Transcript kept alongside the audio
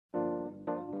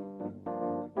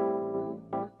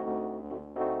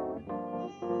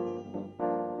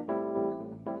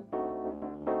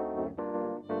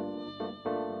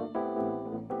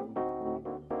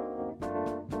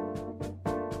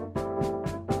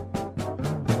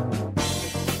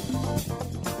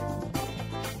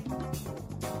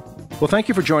Well, thank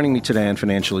you for joining me today on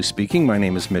Financially Speaking. My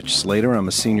name is Mitch Slater. I'm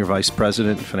a Senior Vice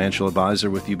President and Financial Advisor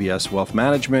with UBS Wealth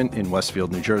Management in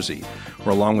Westfield, New Jersey,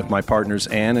 where along with my partners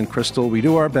Ann and Crystal, we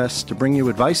do our best to bring you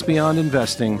advice beyond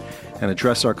investing and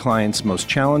address our clients' most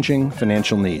challenging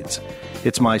financial needs.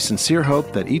 It's my sincere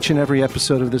hope that each and every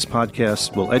episode of this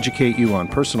podcast will educate you on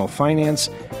personal finance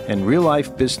and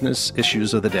real-life business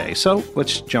issues of the day. So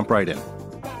let's jump right in.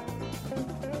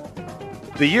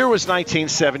 The year was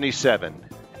 1977.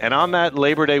 And on that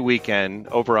Labor Day weekend,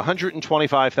 over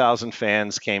 125,000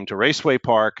 fans came to Raceway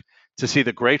Park to see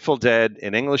the Grateful Dead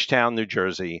in Englishtown, New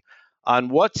Jersey, on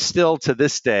what still to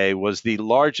this day was the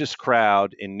largest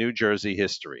crowd in New Jersey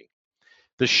history.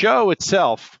 The show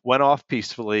itself went off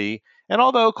peacefully, and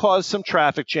although caused some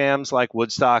traffic jams like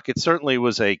Woodstock, it certainly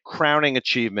was a crowning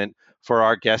achievement for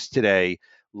our guest today,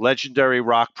 legendary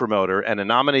rock promoter and a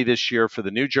nominee this year for the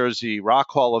New Jersey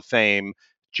Rock Hall of Fame,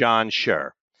 John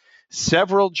Scher.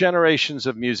 Several generations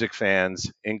of music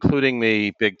fans, including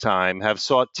me big time, have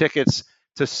sought tickets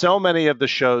to so many of the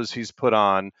shows he's put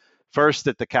on, first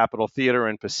at the Capitol Theater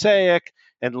in Passaic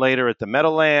and later at the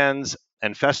Meadowlands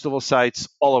and festival sites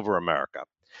all over America.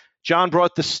 John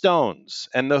brought the Stones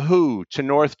and the Who to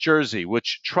North Jersey,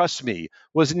 which, trust me,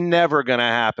 was never going to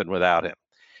happen without him.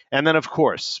 And then, of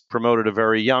course, promoted a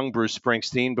very young Bruce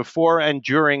Springsteen before and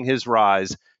during his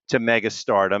rise to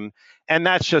megastardom. And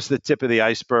that's just the tip of the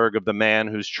iceberg of the man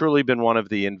who's truly been one of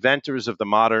the inventors of the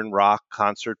modern rock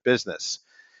concert business.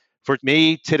 For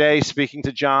me, today, speaking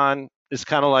to John is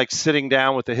kind of like sitting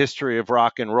down with the history of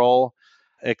rock and roll,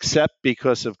 except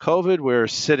because of COVID, we're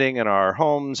sitting in our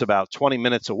homes about 20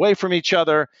 minutes away from each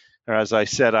other. Or as I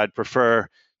said, I'd prefer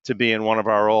to be in one of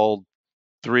our old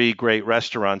 3 great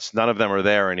restaurants. None of them are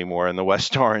there anymore in the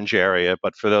West Orange area.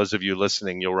 But for those of you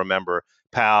listening, you'll remember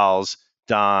Pal's,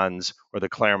 Don's, or the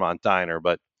Claremont Diner,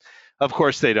 but of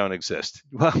course they don't exist.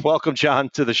 Welcome, John,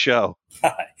 to the show.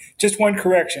 Just one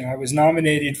correction. I was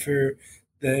nominated for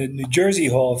the New Jersey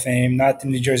Hall of Fame, not the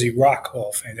New Jersey Rock Hall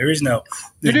of Fame. There is no...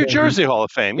 The New Jersey Hall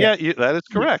of Fame. Yeah, that is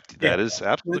correct. Yeah. That is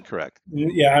absolutely correct.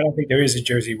 Yeah, I don't think there is a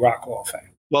Jersey Rock Hall of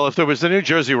Fame. Well, if there was the New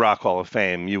Jersey Rock Hall of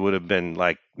Fame, you would have been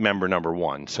like member number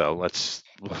 1. So let's...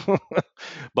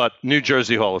 But New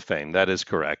Jersey Hall of Fame, that is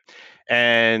correct.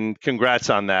 And congrats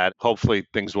on that. Hopefully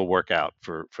things will work out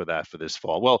for this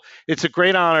fall. Well, it's a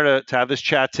great honor to have this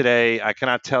chat today. I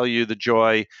cannot tell you the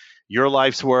joy your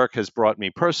life's work has brought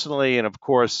me personally, and of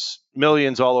course,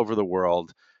 millions all over the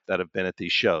world that have been at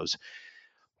these shows.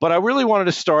 But I really wanted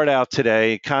to start out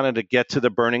today kind of to get to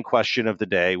the burning question of the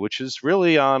day, which is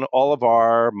really on all of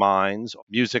our minds,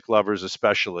 music lovers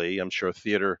especially. I'm sure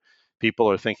theater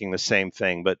people are thinking the same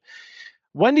thing. But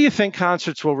when do you think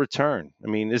concerts will return? I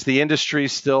mean, is the industry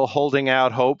still holding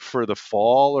out hope for the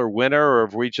fall or winter, or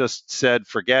have we just said,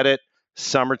 forget it,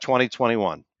 summer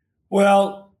 2021?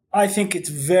 Well, I think it's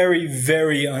very,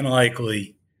 very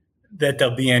unlikely that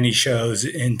there'll be any shows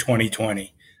in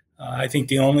 2020. I think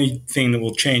the only thing that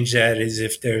will change that is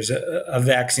if there's a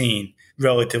vaccine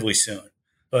relatively soon.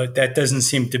 But that doesn't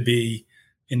seem to be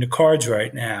in the cards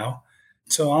right now.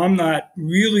 So I'm not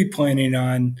really planning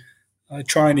on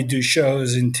trying to do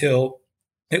shows until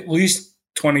at least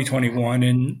 2021.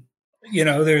 And, you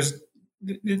know, there's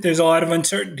a lot of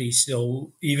uncertainty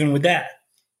still, even with that.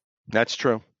 That's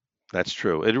true. That's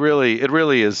true. It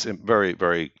really is very,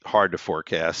 very hard to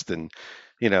forecast. And,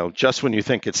 you know, just when you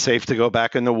think it's safe to go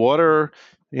back in the water,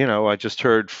 you know, I just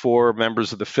heard 4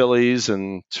 members of the Phillies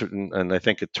and I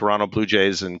think at Toronto Blue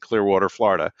Jays in Clearwater,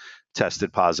 Florida,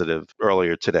 tested positive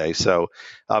earlier today. So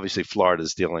obviously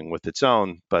Florida's dealing with its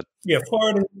own, but yeah,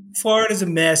 Florida's a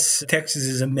mess. Texas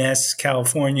is a mess.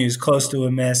 California is close to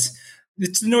a mess.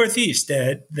 It's the Northeast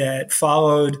that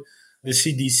followed the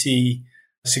CDC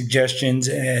suggestions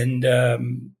and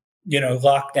lockdown,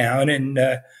 and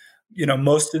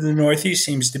most of the Northeast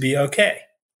seems to be okay.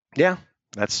 Yeah,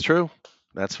 that's true.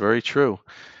 That's very true.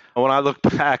 When I look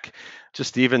back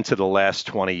just even to the last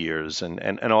 20 years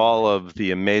and all of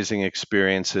the amazing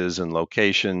experiences and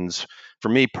locations for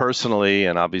me personally,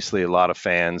 and obviously a lot of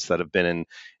fans that have been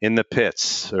in the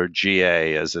pits, or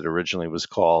GA as it originally was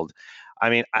called. I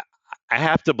mean, I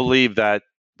have to believe that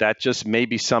just may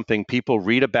be something people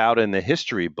read about in the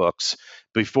history books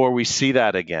before we see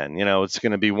that again. You know, it's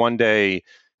going to be one day,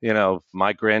 you know,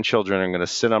 my grandchildren are going to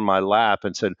sit on my lap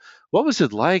and said, "What was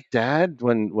it like, Dad,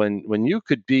 when you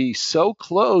could be so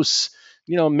close?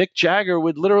 You know, Mick Jagger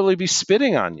would literally be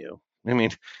spitting on you." I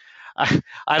mean,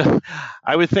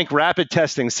 I would think rapid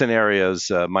testing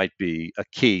scenarios might be a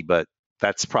key, but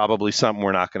that's probably something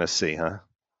we're not going to see, huh?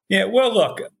 Yeah, well,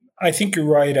 look, I think you're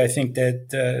right. I think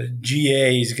that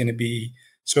GA is going to be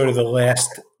sort of the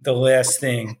last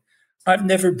thing. I've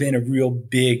never been a real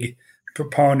big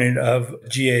proponent of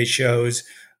GA shows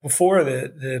before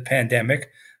the pandemic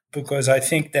because I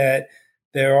think that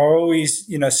there are always,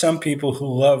 some people who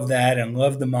love that and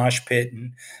love the mosh pit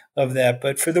and love that.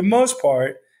 But for the most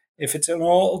part, if it's an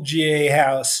all GA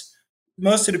house,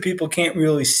 most of the people can't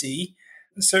really see.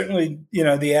 Certainly,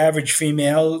 the average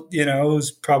female,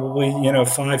 is probably,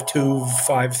 5'2",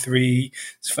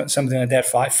 5'3", something like that,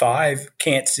 5'5",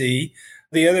 can't see.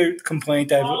 The other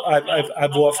complaint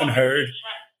I've often heard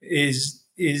is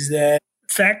that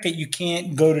fact that you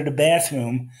can't go to the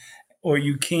bathroom or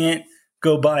you can't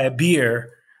go buy a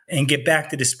beer and get back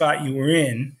to the spot you were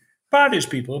in bothers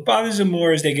people. It bothers them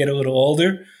more as they get a little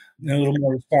older and a little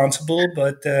more responsible.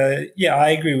 But yeah, I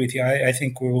agree with you. I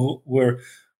think we're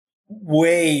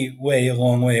way a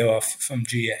long way off from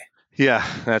GA. Yeah,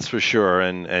 that's for sure.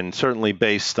 And certainly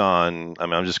based on, I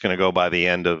mean, I'm just going to go by the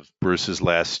end of Bruce's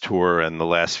last tour and the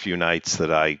last few nights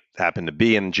that I happened to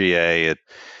be in GA at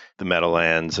the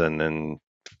Meadowlands and in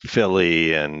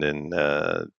Philly and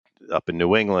up in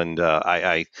New England.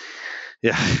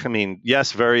 Yeah, I mean,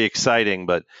 yes, very exciting,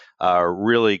 but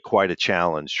really quite a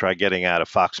challenge. Try getting out of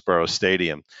Foxborough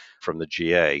Stadium from the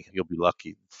GA. You'll be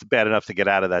lucky. It's bad enough to get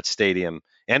out of that stadium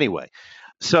anyway.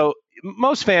 So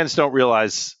most fans don't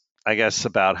realize, I guess,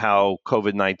 about how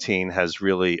COVID-19 has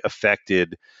really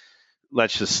affected.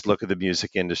 Let's just look at the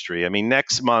music industry. I mean,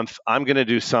 next month, I'm going to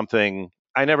do something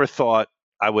I never thought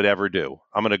I would ever do.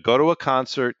 I'm going to go to a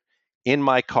concert in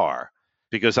my car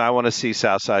because I want to see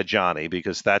Southside Johnny,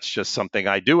 because that's just something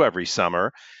I do every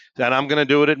summer. And I'm going to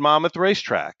do it at Monmouth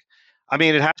Racetrack. I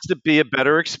mean, it has to be a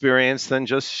better experience than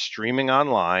just streaming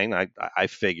online, I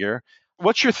figure.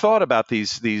 What's your thought about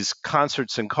these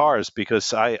concerts in cars?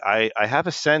 Because I have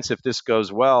a sense if this goes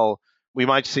well, we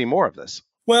might see more of this.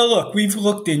 Well, look, we've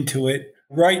looked into it.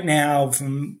 Right now,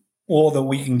 from all that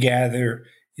we can gather,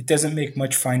 it doesn't make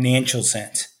much financial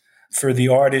sense for the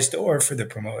artist or for the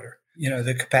promoter.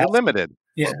 The capacity. They're limited.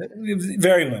 Yeah,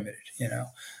 very limited.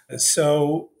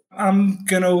 So I'm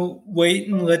going to wait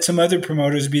and let some other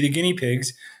promoters be the guinea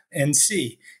pigs and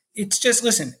see. It's just,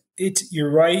 listen,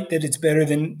 you're right that it's better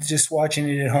than just watching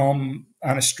it at home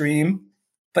on a stream,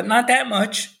 but not that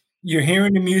much. You're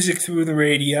hearing the music through the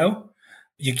radio.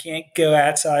 You can't go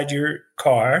outside your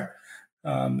car.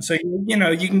 So,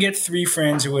 you can get 3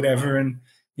 friends or whatever and,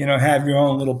 have your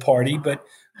own little party. But,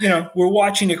 we're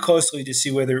watching it closely to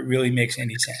see whether it really makes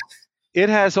any sense. It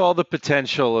has all the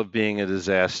potential of being a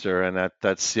disaster, and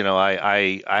that's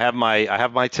I have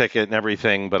my ticket and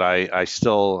everything, but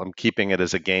I'm keeping it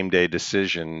as a game day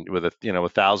decision with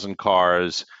 1,000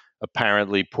 cars,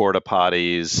 apparently porta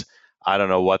potties. I don't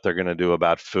know what they're going to do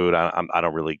about food. I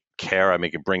don't really care. I mean,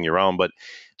 you can bring your own, but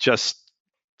just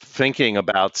thinking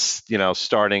about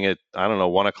starting at, I don't know,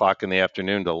 1 o'clock in the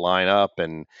afternoon to line up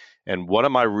and what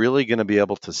am I really going to be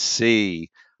able to see?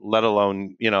 Let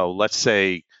alone let's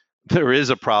say there is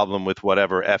a problem with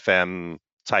whatever FM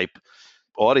type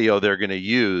audio they're going to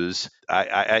use.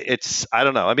 I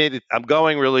don't know. I mean, I'm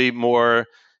going really more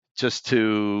just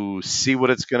to see what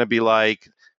it's going to be like.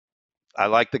 I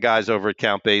like the guys over at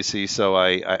Count Basie, so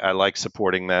I like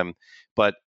supporting them.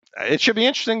 But it should be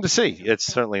interesting to see. It's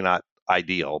certainly not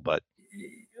ideal, but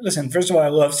listen. First of all, I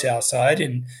love Southside,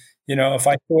 and if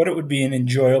I thought it would be an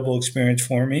enjoyable experience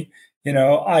for me,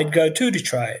 I'd go too to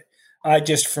try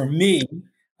it. For me,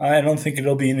 I don't think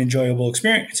it'll be an enjoyable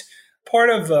experience. Part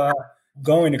of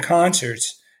going to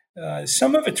concerts,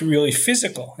 some of it's really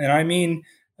physical, and I mean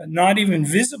not even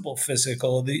visible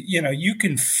physical. You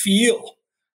can feel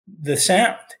the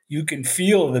sound, you can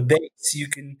feel the bass, you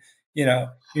can, you're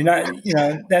not,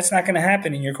 that's not going to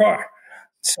happen in your car.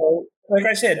 So, like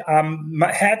I said,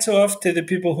 my hats off to the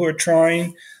people who are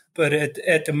trying, but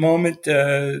at the moment,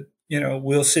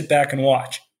 we'll sit back and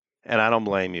watch. And I don't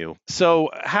blame you.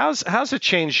 So how's it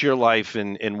changed your life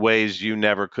in ways you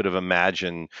never could have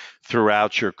imagined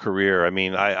throughout your career? I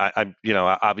mean, I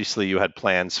obviously you had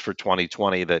plans for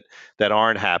 2020 that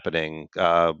aren't happening.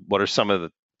 What are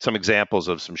some examples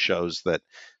of some shows that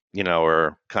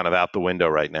are kind of out the window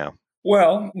right now?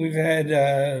 Well, we've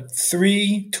had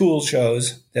 3 Tool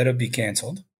shows that'll be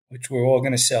canceled, which we're all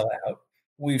going to sell out.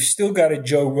 We've still got a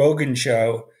Joe Rogan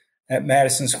show at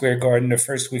Madison Square Garden the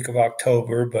first week of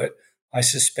October, but I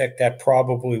suspect that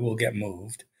probably will get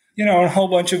moved. A whole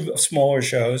bunch of smaller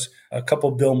shows, a couple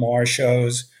Bill Maher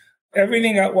shows.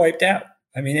 Everything got wiped out.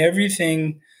 I mean,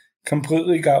 everything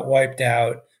completely got wiped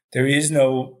out. There is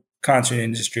no concert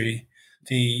industry.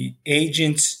 The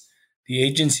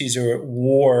agencies are at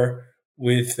war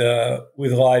with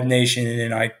Live Nation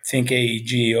and I think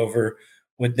AEG over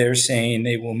what they're saying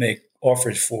they will make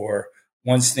offers for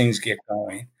once things get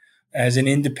going. As an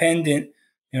independent,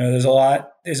 there's a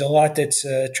lot that's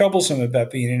troublesome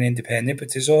about being an independent,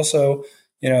 but there's also,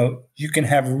 you can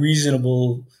have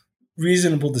reasonable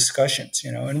discussions,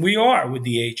 and we are with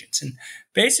the agents. And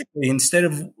basically, instead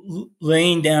of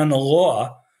laying down the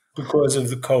law because of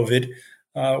the COVID,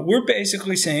 we're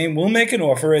basically saying we'll make an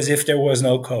offer as if there was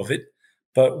no COVID,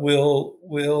 but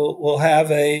we'll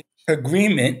have a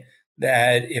agreement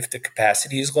that if the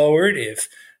capacity is lowered, if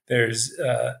there's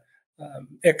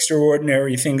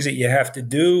extraordinary things that you have to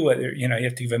do, whether you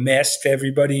have to give a mask to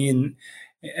everybody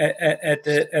at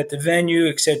the venue,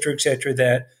 et cetera,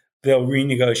 that they'll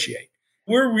renegotiate.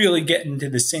 We're really getting to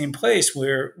the same place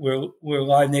where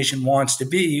Live Nation wants to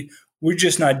be. We're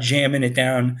just not jamming it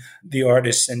down the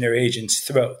artists and their agents'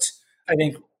 throats. I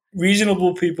think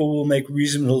reasonable people will make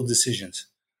reasonable decisions.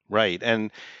 Right.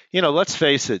 And, let's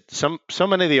face it, so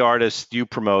many of the artists you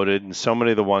promoted and so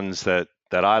many of the ones that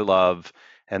I love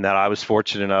and that I was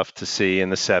fortunate enough to see in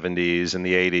the 70s and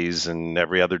the 80s and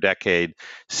every other decade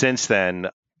since then,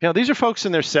 these are folks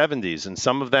in their 70s and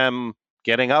some of them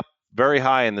getting up very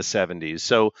high in the 70s.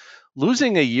 So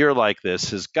losing a year like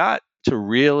this has got to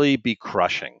really be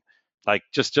crushing. Like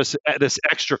just this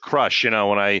extra crush, when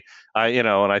I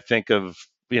think of,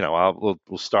 we'll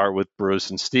start with Bruce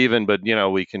and Steven, but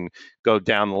we can go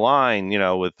down the line,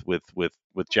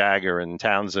 with Jagger and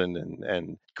Townsend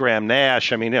and Graham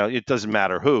Nash. I mean, it doesn't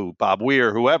matter who, Bob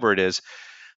Weir, whoever it is.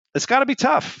 It's got to be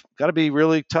tough. Got to be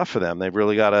really tough for them. They've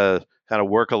really got to kind of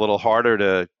work a little harder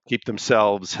to keep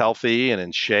themselves healthy and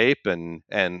in shape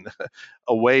and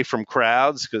away from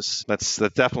crowds, because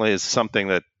that definitely is something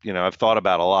that I've thought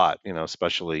about a lot.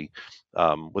 Especially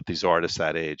with these artists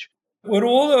that age. With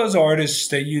all those artists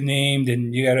that you named,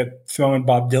 and you got to throw in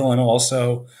Bob Dylan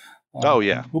also.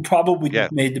 Who probably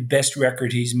made the best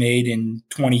record he's made in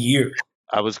 20 years.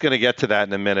 I was going to get to that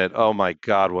in a minute. Oh my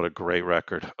God, what a great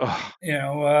record!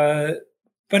 But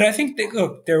I think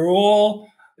they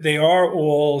are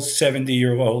all 70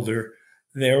 or older.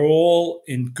 They're all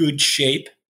in good shape,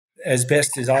 as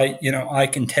best as I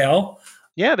can tell.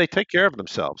 Yeah, they take care of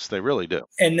themselves. They really do.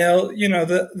 And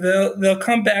they'll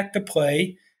come back to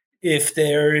play if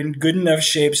they're in good enough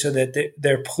shape so that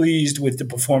they're pleased with the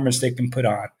performance they can put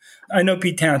on. I know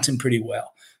Pete Townsend pretty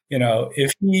well.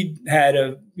 If he had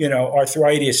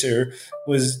arthritis or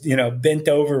was, bent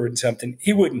over and something,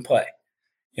 he wouldn't play,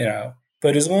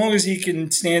 But as long as he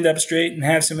can stand up straight and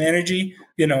have some energy,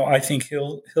 I think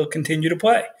he'll continue to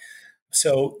play.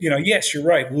 So, yes, you're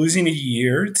right. Losing a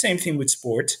year, same thing with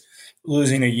sports.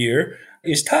 Losing a year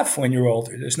is tough when you're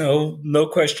older. There's no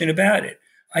question about it.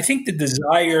 I think the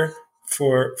desire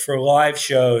for live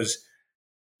shows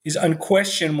is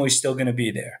unquestionably still going to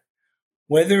be there.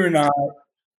 Whether or not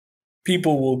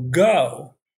people will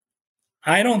go,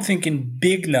 I don't think in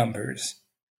big numbers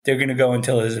they're going to go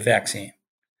until there's a vaccine.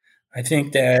 I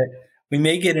think that we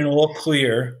may get an all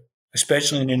clear,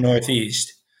 especially in the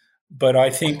Northeast, but I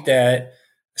think that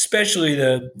especially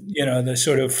the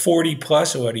sort of 40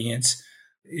 plus audience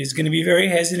is going to be very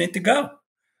hesitant to go.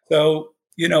 So,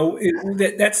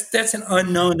 that's an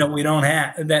unknown that we don't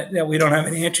have, that we don't have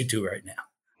an answer to right now.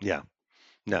 Yeah,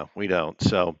 no, we don't.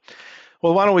 So,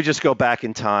 well, why don't we just go back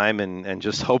in time and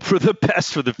just hope for the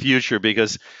best for the future,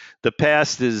 because the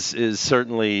past is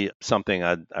certainly something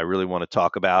I really want to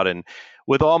talk about. And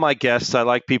with all my guests, I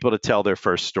like people to tell their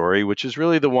first story, which is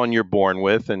really the one you're born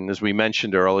with. And as we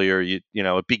mentioned earlier,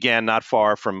 it began not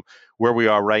far from where we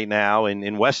are right now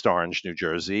in West Orange, New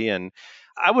Jersey. And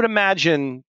I would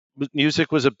imagine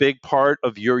music was a big part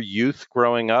of your youth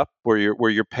growing up. Were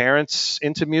your parents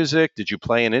into music? Did you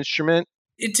play an instrument?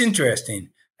 It's interesting.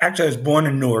 Actually, I was born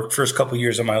in Newark. First couple of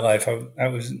years of my life, I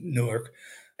was in Newark.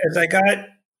 As I got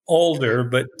older,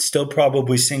 but still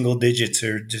probably single digits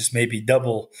or just maybe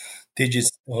double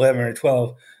digits, 11 or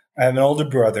 12, I have an older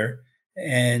brother.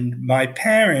 And my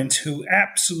parents, who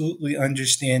absolutely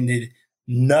understood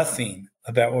nothing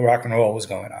about what rock and roll was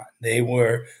going on. They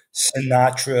were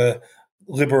Sinatra,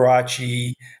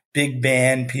 Liberace, big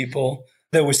band people.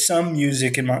 There was some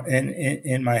music in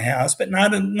my house, but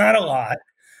not a lot.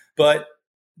 But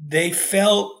they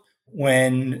felt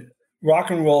when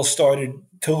rock and roll started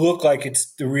to look like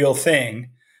it's the real thing.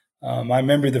 I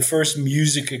remember the first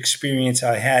music experience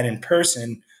I had in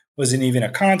person wasn't even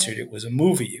a concert. It was a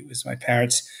movie. It was my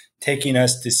parents taking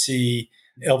us to see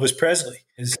Elvis Presley,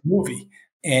 his movie,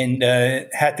 and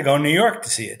had to go to New York to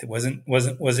see it. It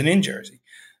wasn't in Jersey.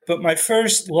 But my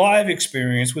first live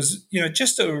experience was,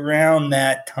 just around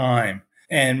that time.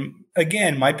 And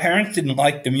again, my parents didn't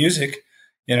like the music.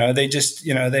 They just,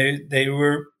 they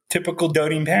were typical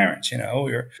doting parents. We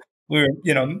were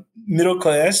middle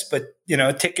class, but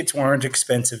tickets weren't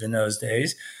expensive in those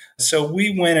days. So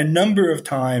we went a number of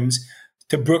times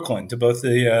to Brooklyn, to both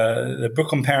the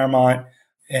Brooklyn Paramount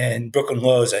and Brooklyn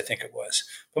Lowe's, I think it was,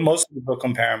 but mostly the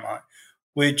Brooklyn Paramount,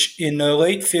 which in the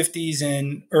late 50s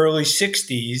and early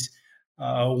 60s,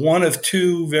 one of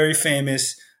two very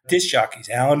famous disc jockeys,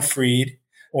 Alan Freed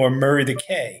or Murray the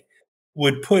K,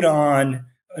 would put on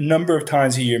a number of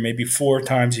times a year, maybe 4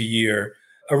 times a year,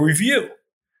 a review.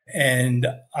 And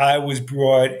I was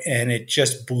brought, and it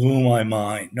just blew my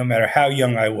mind. No matter how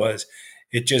young I was,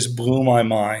 it just blew my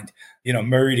mind.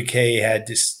 Murray Decay had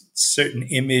this certain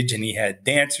image, and he had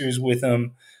dancers with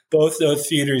him. Both those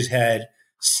theaters had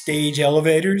stage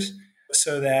elevators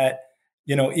so that,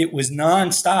 it was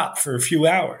nonstop for a few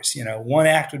hours. One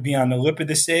act would be on the lip of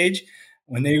the stage.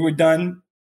 When they were done,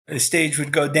 the stage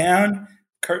would go down,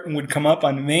 curtain would come up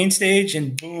on the main stage,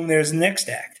 and boom, there's the next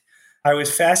act. I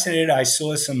was fascinated. I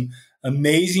saw some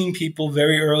amazing people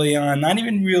very early on, not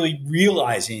even really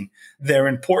realizing their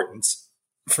importance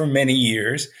for many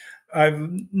years. I've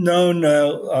known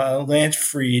Lance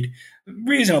Freed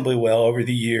reasonably well over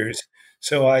the years.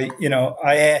 So I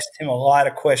asked him a lot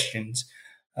of questions,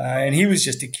 and he was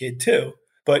just a kid too.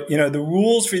 But, the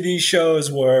rules for these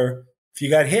shows were, if you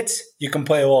got hits, you can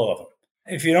play all of them.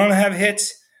 If you don't have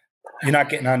hits, you're not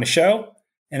getting on the show.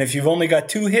 And if you've only got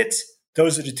 2 hits,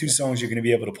 those are the 2 songs you're going to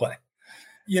be able to play.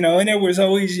 And there was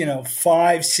always,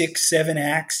 5, 6, 7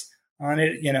 acts on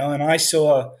it, and I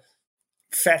saw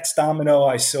Fats Domino.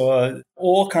 I saw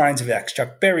all kinds of acts,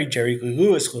 Chuck Berry, Jerry Lee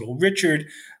Lewis, Little Richard.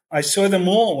 I saw them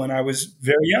all when I was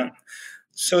very young.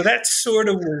 So that sort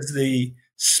of was the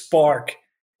spark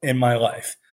in my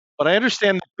life. But I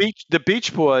understand the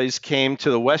Beach Boys came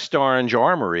to the West Orange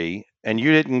Armory and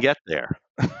you didn't get there.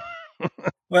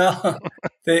 Well,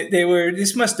 they were.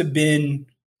 This must have been,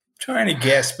 trying to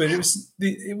guess, but it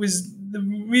was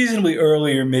the reasonably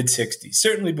earlier mid '60s,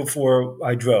 certainly before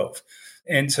I drove.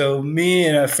 And so me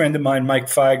and a friend of mine, Mike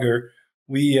Feiger,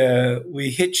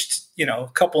 we hitched a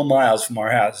couple of miles from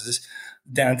our houses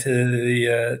down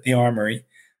to the Armory.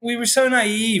 We were so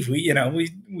naive.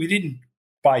 We didn't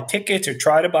buy tickets or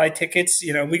try to buy tickets.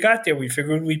 We got there. We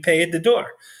figured we'd pay at the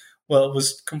door. Well, it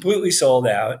was completely sold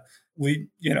out. We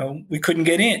couldn't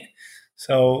get in.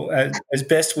 So as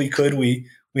best we could, we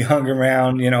hung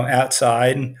around,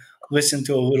 outside and listened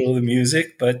to a little of the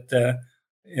music. But,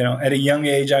 at a young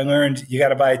age, I learned you got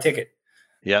to buy a ticket.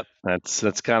 Yep.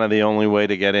 That's kind of the only way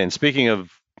to get in. Speaking of,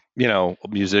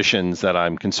 musicians that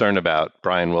I'm concerned about,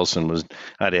 Brian Wilson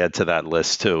I'd add to that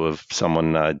list too, of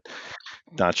someone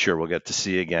not sure we'll get to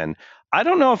see again. I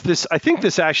don't know if I think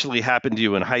this actually happened to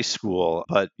you in high school,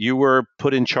 but you were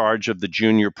put in charge of the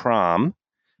junior prom.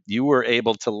 You were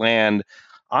able to land,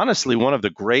 honestly, one of the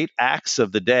great acts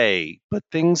of the day, but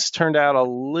things turned out a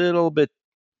little bit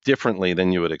differently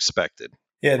than you had expected.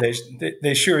 Yeah,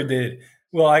 they sure did.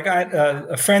 Well, I got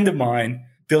a friend of mine,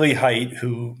 Billy Height,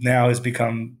 who now has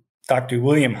become Dr.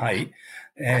 William Height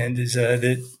and is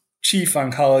the chief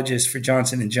oncologist for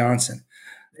Johnson & Johnson.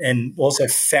 And also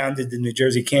founded the New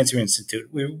Jersey Cancer Institute.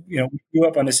 We grew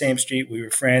up on the same street. We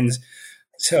were friends.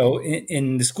 So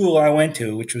in the school I went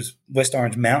to, which was West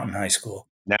Orange Mountain High School.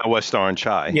 Now West Orange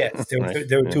High. Yes,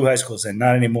 there were 2 high schools then,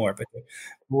 not anymore, but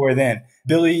more then.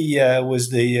 Billy was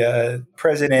the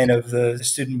president of the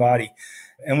student body,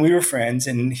 and we were friends.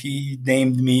 And he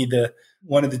named me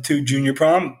one of the 2 junior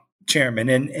prom chairmen.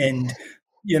 And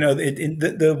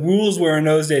the rules were in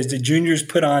those days: the juniors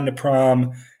put on the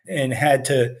prom and had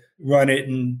to run it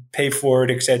and pay for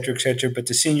it, et cetera, but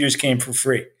the seniors came for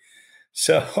free.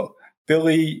 So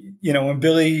Billy, when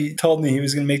Billy told me he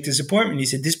was going to make this appointment, he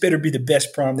said, this better be the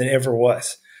best prom that ever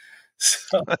was.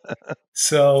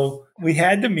 So we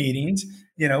had the meetings,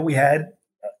 we had,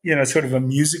 sort of a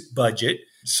music budget.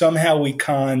 Somehow we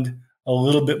conned a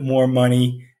little bit more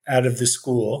money out of the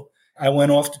school. I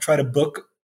went off to try to book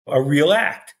a real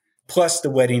act, plus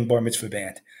the wedding bar mitzvah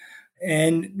band.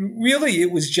 And really,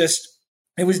 it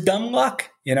was dumb luck.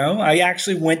 I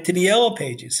actually went to the Yellow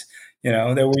Pages.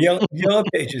 There were yellow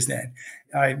Pages then.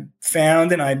 I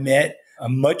found and I met a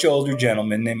much older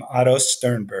gentleman named Otto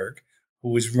Sternberg, who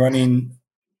was running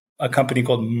a company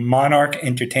called Monarch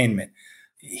Entertainment.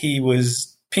 He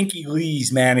was Pinky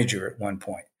Lee's manager at one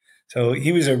point. So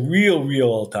he was a real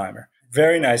old timer.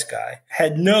 Very nice guy.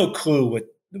 Had no clue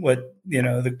what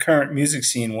the current music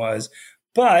scene was,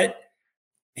 but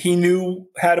he knew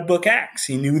how to book acts.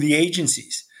 He knew the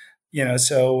agencies,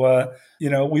 so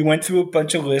we went through a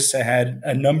bunch of lists. I had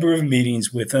a number of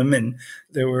meetings with him, and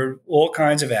there were all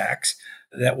kinds of acts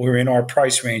that were in our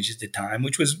price range at the time,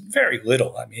 which was very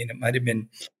little. I mean, it might have been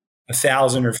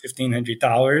 $1,000 or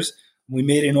 $1,500. We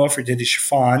made an offer to the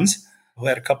Chiffons, who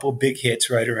had a couple of big hits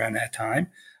right around that time.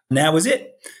 And that was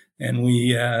it. and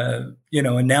we,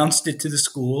 announced it to the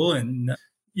school. And,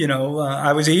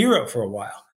 I was a hero for a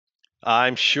while.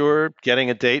 I'm sure getting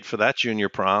a date for that junior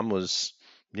prom was,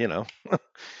 you know,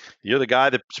 you're the guy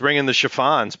that's bringing the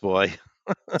chiffons, boy.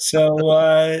 So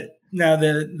now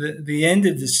the end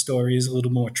of this story is a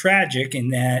little more tragic in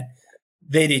that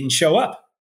they didn't show up.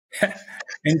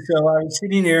 And so I was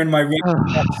sitting there in my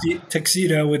red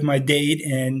tuxedo with my date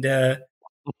and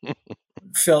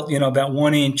felt, about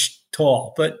 1 inch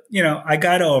tall. But, I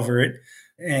got over it.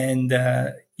 And,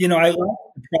 I liked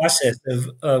the process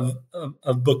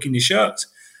of booking the shows.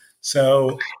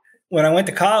 So when I went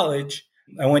to college,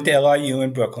 I went to LIU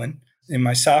in Brooklyn. In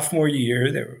my sophomore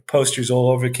year, there were posters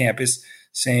all over campus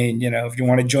saying, if you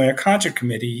want to join a concert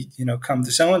committee, come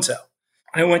to so-and-so.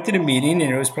 I went to the meeting,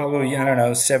 and there was probably,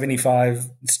 75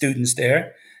 students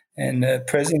there. And the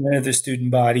president of the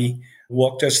student body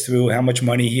walked us through how much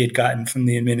money he had gotten from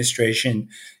the administration,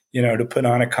 to put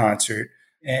on a concert.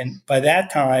 And by that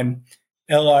time,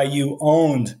 LIU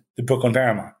owned the Brooklyn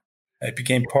Paramount. It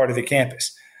became part of the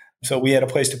campus. So we had a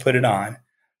place to put it on.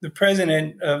 The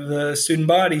president of the student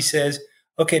body says,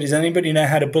 okay, does anybody know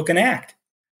how to book an act?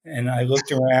 And I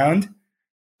looked around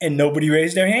and nobody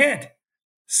raised their hand.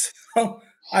 So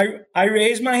I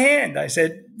raised my hand. I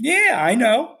said, yeah, I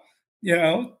know,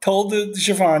 told the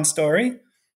chiffon story.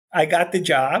 I got the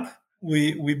job.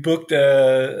 We booked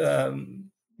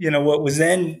what was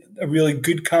then a really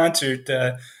good concert,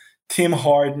 Tim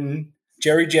Hardin,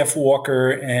 Jerry Jeff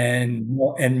Walker,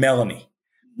 and Melanie.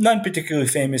 None particularly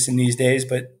famous in these days,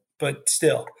 but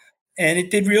still. And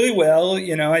it did really well.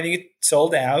 I think it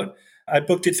sold out. I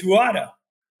booked it through Otto.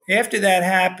 After that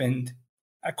happened,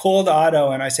 I called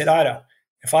Otto and I said, Otto,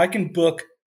 if I can book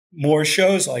more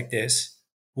shows like this,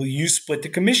 will you split the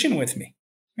commission with me?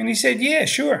 And he said, yeah,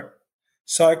 sure.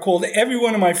 So I called every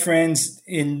one of my friends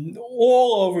in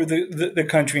all over the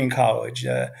country in college,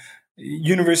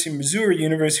 University of Missouri,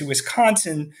 University of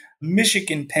Wisconsin,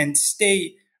 Michigan, Penn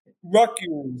State,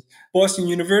 Rutgers, Boston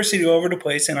University, all over the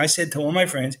place. And I said to all my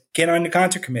friends, get on the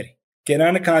concert committee. Get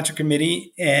on the concert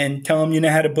committee and tell them you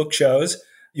know how to book shows.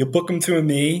 You'll book them through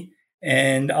me,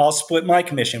 and I'll split my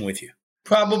commission with you.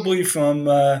 Probably from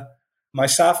my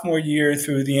sophomore year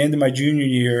through the end of my junior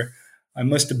year, I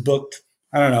must have booked,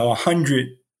 100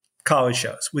 college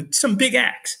shows with some big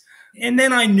acts. And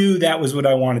then I knew that was what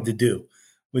I wanted to do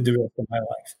with the rest of my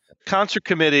life. Concert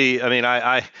committee. I mean,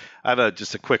 I have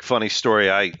just a quick funny story.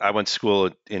 I went to school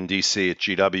in DC at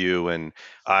GW, and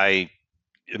I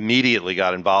immediately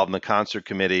got involved in the concert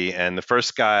committee. And the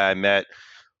first guy I met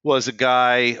was a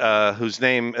guy whose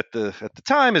name at the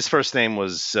time, his first name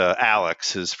was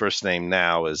Alex. His first name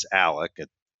now is Alec.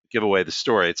 Give away the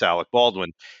story. It's Alec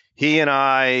Baldwin. He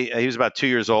was about 2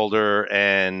 years older,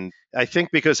 and I think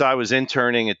because I was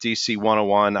interning at DC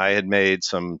 101, I had made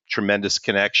some tremendous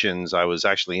connections. I was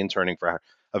actually interning for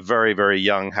a very, very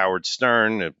young Howard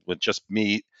Stern with just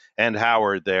me and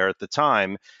Howard there at the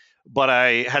time. But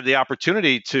I had the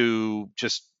opportunity to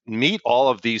just meet all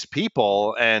of these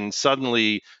people, and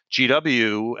suddenly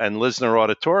GW and Lisner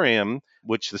Auditorium,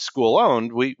 which the school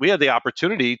owned, we had the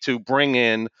opportunity to bring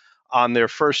in on their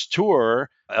first tour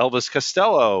Elvis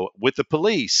Costello with the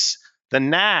Police, the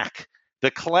Knack, the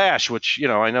Clash, which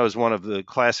I know is one of the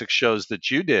classic shows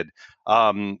that you did.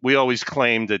 We always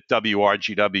claimed at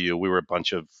WRGW we were a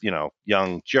bunch of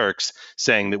young jerks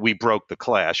saying that we broke the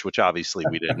Clash, which obviously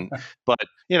we didn't. But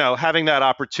having that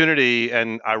opportunity,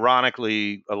 and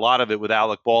ironically a lot of it with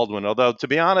Alec Baldwin, although to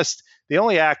be honest, the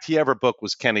only act he ever booked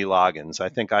was Kenny Loggins. I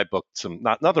think I booked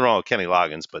nothing wrong with Kenny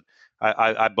Loggins, but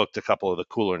I booked a couple of the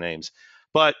cooler names.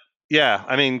 But yeah,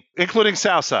 I mean, including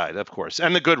Southside, of course,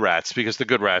 and the Good Rats, because the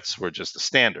Good Rats were just a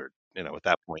standard, at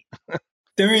that point.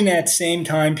 During that same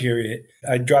time period,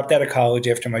 I dropped out of college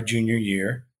after my junior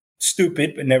year.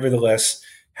 Stupid, but nevertheless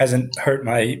hasn't hurt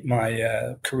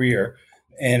my career.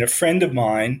 And a friend of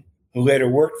mine, who later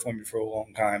worked for me for a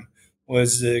long time,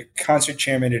 was the concert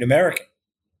chairman at American.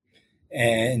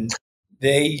 And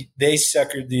they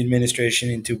suckered the administration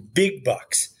into big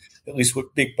bucks, at least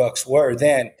what big bucks were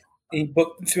then. He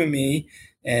booked them through me,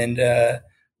 and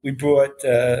we brought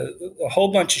a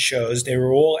whole bunch of shows. They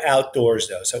were all outdoors,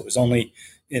 though, so it was only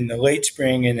in the late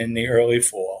spring and in the early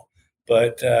fall.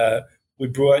 But we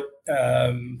brought,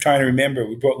 trying to remember,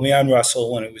 we brought Leon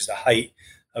Russell when it was the height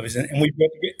of his, and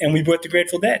we brought the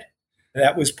Grateful Dead.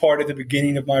 That was part of the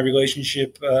beginning of my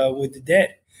relationship with the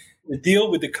Dead. The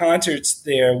deal with the concerts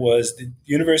there was the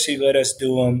university let us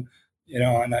do them,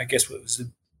 on I guess what was the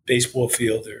baseball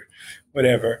field or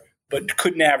whatever, but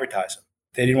couldn't advertise them.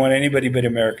 They didn't want anybody but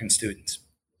American students,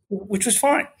 which was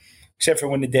fine, except for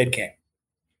when the Dead came.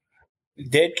 The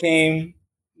Dead came,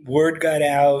 word got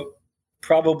out,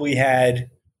 probably had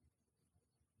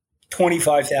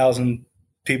 25,000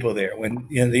 people there when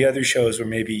the other shows were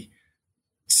maybe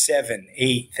 7,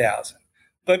 8,000.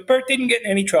 But Bert didn't get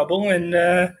in any trouble, and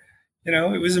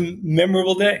it was a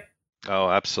memorable day. Oh,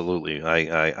 absolutely.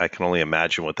 I can only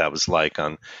imagine what that was like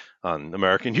on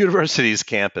American University's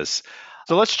campus.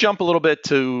 So let's jump a little bit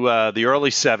to the early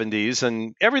 70s,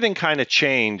 and everything kind of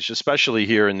changed, especially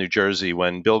here in New Jersey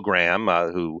when Bill Graham,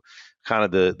 who kind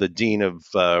of the dean of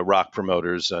rock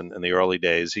promoters in the early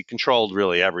days, he controlled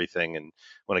really everything and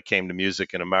when it came to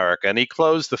music in America. And he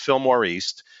closed the Fillmore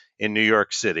East in New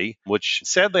York City, which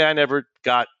sadly I never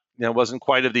got, wasn't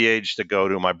quite of the age to go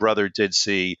to. My brother did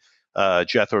see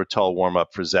Jethro Tull warm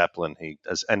up for Zeppelin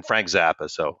and Frank Zappa.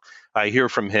 So I hear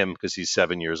from him because he's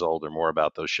 7 years older more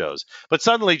about those shows. But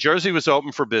suddenly Jersey was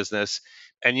open for business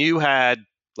and you had,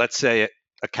 let's say,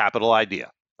 a capital idea.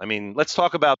 I mean, let's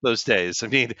talk about those days. I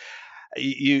mean,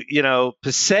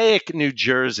 Passaic, New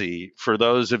Jersey, for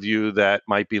those of you that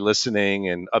might be listening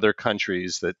in other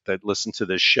countries that listen to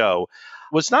this show,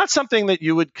 was not something that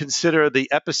you would consider the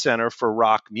epicenter for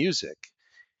rock music.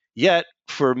 Yet,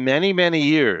 for many, many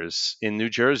years in New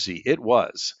Jersey, it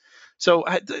was. So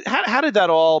how did that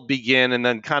all begin? And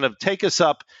then kind of take us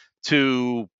up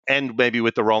to end maybe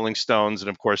with the Rolling Stones and,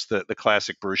 of course, the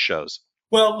classic Bruce shows.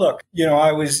 Well, look,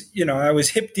 I was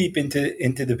hip deep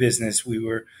into the business. We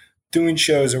were doing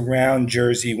shows around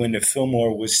Jersey when the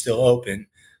Fillmore was still open.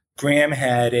 Graham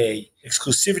had a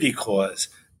exclusivity clause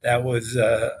that was,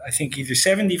 I think, either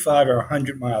 75 or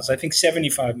 100 miles. I think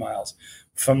 75 miles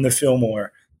from the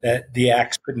Fillmore that the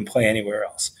acts couldn't play anywhere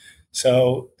else.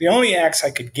 So the only acts I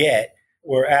could get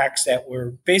were acts that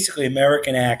were basically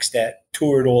American acts that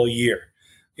toured all year.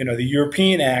 The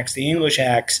European acts, the English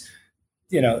acts,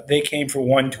 they came for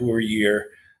one tour a year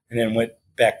and then went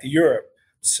back to Europe.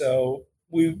 So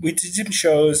we did some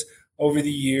shows over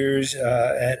the years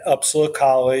at Uppsala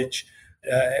College,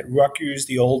 at Rutgers,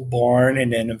 the old barn,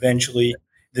 and then eventually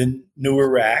the newer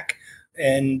rack.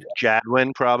 And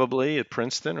Jadwin probably at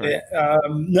Princeton, right?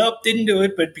 Nope, didn't do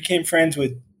it, but became friends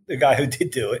with the guy who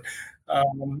did do it.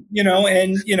 When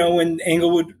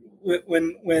Englewood,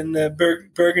 when the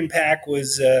Bergen Pack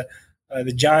was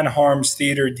the John Harms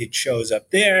Theater, did shows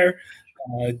up there,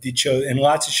 did shows and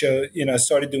lots of shows.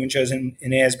 Started doing shows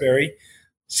in Asbury.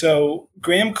 So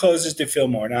Graham closes to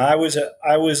Fillmore. Now I was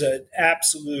an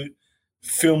absolute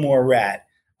Fillmore rat.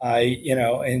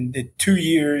 In the 2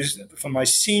 years from my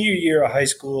senior year of high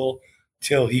school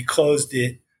till he closed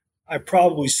it, I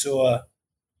probably saw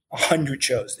 100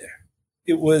 shows there.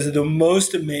 It was the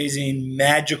most amazing,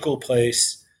 magical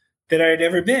place that I had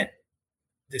ever been.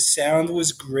 The sound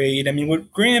was great. I mean,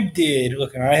 what Graham did,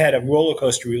 look, and I had a roller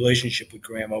coaster relationship with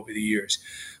Graham over the years,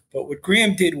 but what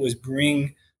Graham did was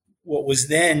bring what was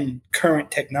then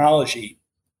current technology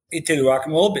into the rock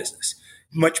and roll business.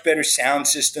 Much better sound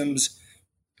systems,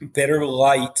 better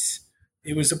lights.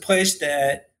 It was a place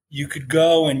that you could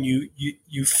go and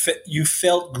you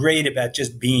felt great about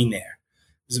just being there.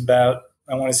 It was about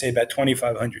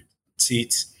 2,500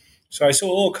 seats. So I saw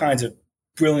all kinds of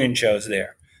brilliant shows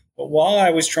there. But while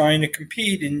I was trying to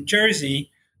compete in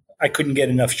Jersey, I couldn't get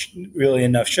enough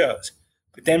shows.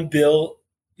 But then Bill,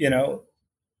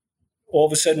 all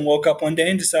of a sudden woke up one day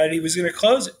and decided he was going to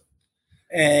close it.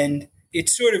 And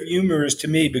it's sort of humorous to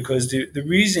me because the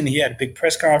reason he had a big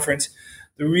press conference,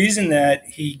 the reason that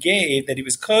he gave that he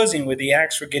was closing were the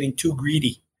acts were getting too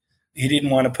greedy. He didn't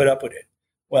want to put up with it.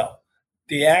 Well,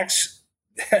 the acts,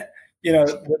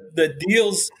 the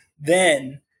deals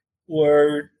then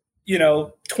were,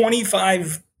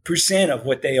 25% of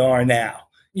what they are now,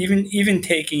 even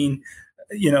taking,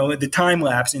 the time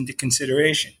lapse into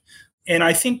consideration. And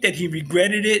I think that he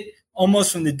regretted it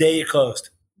almost from the day it closed.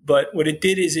 But what it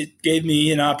did is it gave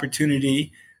me an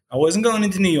opportunity. I wasn't going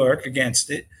into New York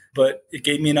against it, but it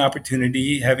gave me an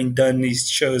opportunity, having done these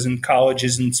shows in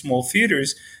colleges and small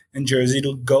theaters in Jersey,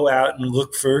 to go out and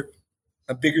look for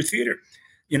a bigger theater.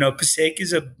 Passaic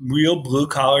is a real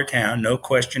blue-collar town, no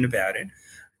question about it.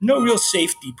 No real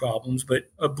safety problems, but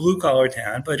a blue-collar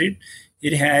town. But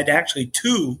it had actually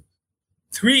 3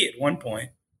 at one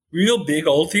point, real big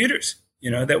old theaters,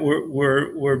 that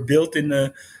were built in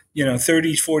the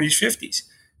 30s, 40s, 50s,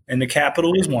 and the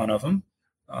Capitol was one of them.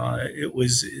 It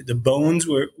was the bones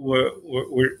were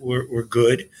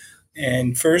good,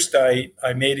 and first I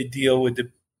made a deal with the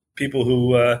people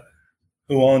who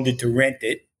owned it to rent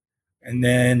it, and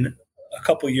then a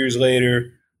couple of years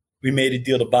later we made a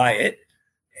deal to buy it,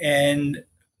 and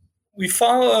we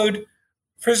followed.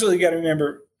 First of all, you got to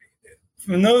remember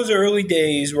from those early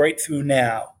days right through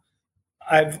now,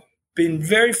 I've been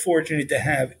very fortunate to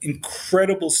have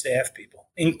incredible staff people.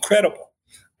 Incredible.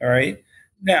 All right.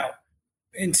 Now,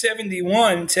 in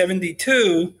 71,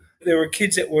 72, there were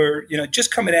kids that were,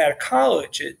 just coming out of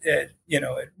college at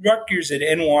Rutgers, at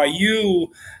NYU,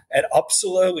 at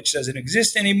Uppsala, which doesn't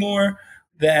exist anymore,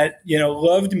 that,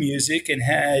 loved music and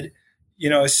had,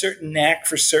 a certain knack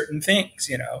for certain things,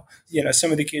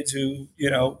 some of the kids who,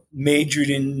 majored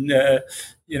in,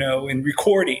 in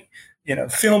recording,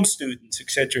 film students, et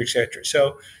cetera, et cetera.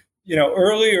 So,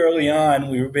 early on,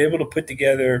 we were able to put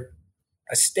together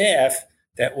a staff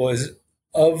that was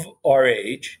of our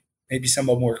age, maybe some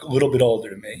of them were a little bit older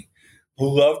than me, who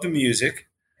loved the music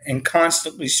and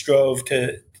constantly strove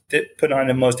to put on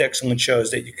the most excellent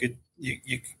shows that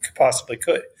you possibly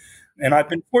could. And I've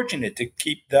been fortunate to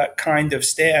keep that kind of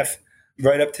staff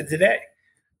right up to today.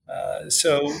 At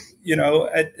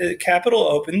Capitol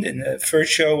opened, and the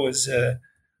first show was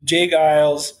Jay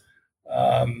Giles.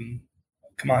 Come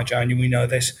on, John, we know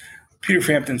this. Peter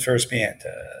Frampton's first band.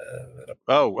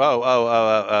 Oh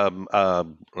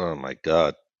my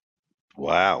God.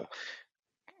 Wow.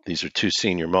 These are two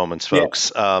senior moments,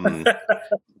 folks.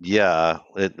 Yeah,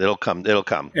 it'll come.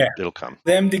 Yeah. It'll come.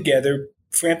 Them together.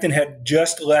 Frampton had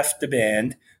just left the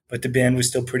band, but the band was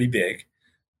still pretty big.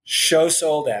 Show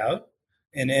sold out.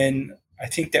 And then I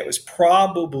think that was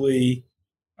probably,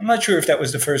 I'm not sure if that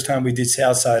was the first time we did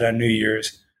Southside on New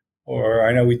Year's, or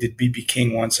I know we did B.B.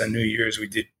 King once on New Year's. We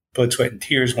did Blood, Sweat, and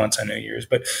Tears once on New Year's.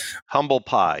 But Humble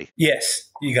Pie. Yes,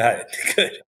 you got it.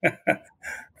 Good.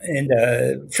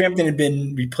 And Frampton had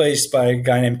been replaced by a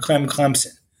guy named Clem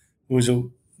Clemson, who was a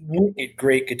wicked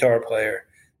great guitar player.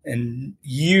 And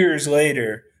years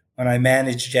later, when I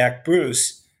managed Jack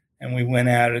Bruce, and we went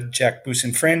out a Jack Bruce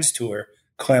and Friends tour,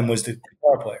 Clem was the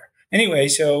guitar player. Anyway,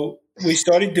 so we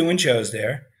started doing shows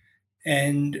there.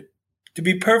 And to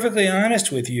be perfectly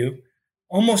honest with you,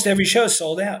 almost every show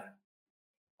sold out.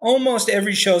 Almost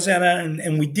every show's out,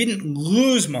 and we didn't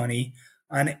lose money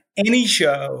on any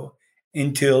show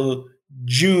until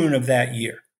June of that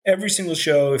year. Every single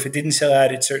show, if it didn't sell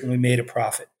out, it certainly made a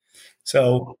profit.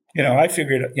 So, I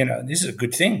figured, this is a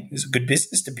good thing. This is a good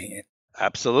business to be in.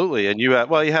 Absolutely. And you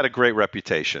had a great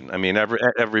reputation. I mean,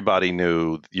 everybody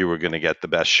knew you were going to get the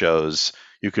best shows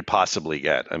you could possibly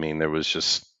get. I mean, there was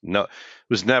just it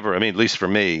was never, at least for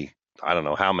me, I don't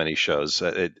know how many shows.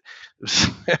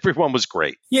 Everyone was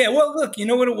great. Yeah, well, look, you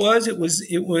know what it was? It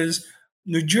was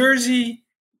New Jersey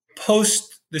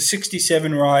post the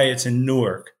 67 riots in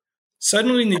Newark.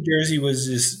 Suddenly, New Jersey was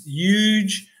this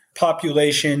huge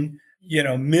population,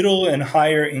 middle and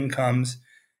higher incomes,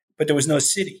 but there was no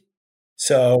city.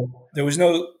 So there was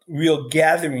no real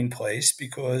gathering place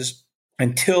because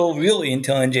until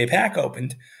NJ Pack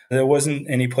opened, there wasn't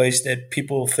any place that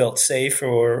people felt safe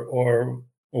or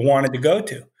wanted to go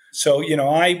to. So,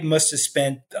 I must have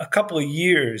spent a couple of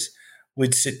years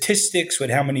with statistics, with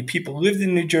how many people lived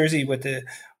in New Jersey, what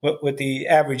the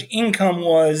average income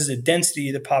was, the density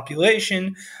of the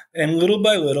population. And little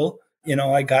by little,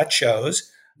 I got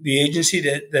shows. The agency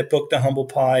that booked the Humble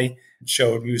Pie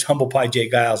show, it was Humble Pie Jay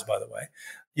Giles, by the way.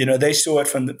 They saw it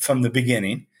from the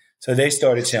beginning. So they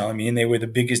started selling me, and they were the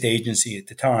biggest agency at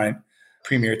the time,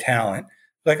 Premier Talent.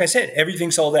 Like I said,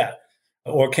 everything sold out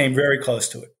or came very close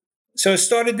to it. So it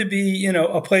started to be,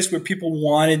 a place where people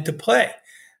wanted to play,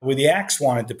 where the acts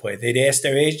wanted to play. They'd ask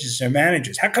their agents, their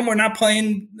managers, how come we're not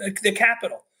playing the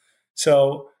Capitol?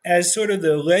 So as sort of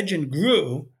the legend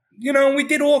grew, we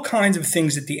did all kinds of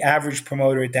things that the average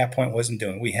promoter at that point wasn't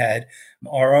doing. We had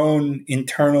our own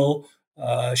internal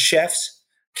chefs,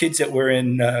 kids that were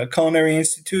in Culinary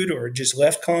Institute or just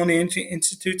left Culinary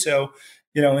Institute. So,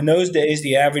 in those days,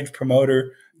 the average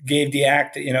promoter gave the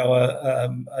act,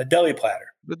 a deli platter.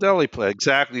 The deli play,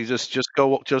 exactly. Just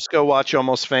go watch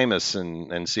Almost Famous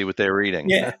and see what they were eating.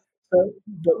 Yeah.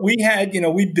 But we had,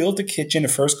 we built a kitchen, a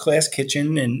first class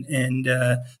kitchen, and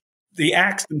the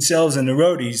acts themselves and the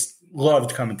roadies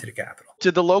loved coming to the Capitol.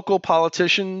 Did the local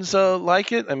politicians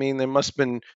like it? There must have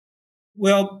been.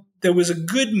 Well, there was a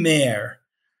good mayor.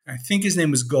 I think his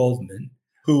name was Goldman,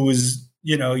 who was,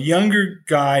 younger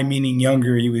guy, meaning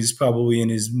younger. He was probably in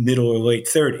his middle or late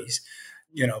 30s.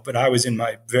 But I was in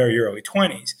my very early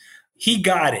 20s. He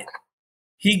got it.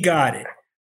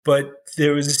 But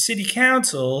there was a city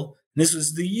council, and this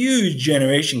was the huge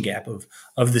generation gap of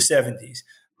the 70s,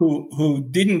 who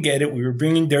didn't get it. We were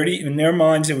bringing in their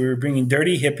minds that we were bringing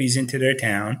dirty hippies into their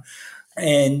town.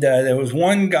 And there was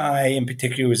one guy in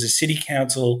particular who was a city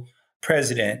council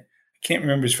president. I can't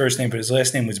remember his first name, but his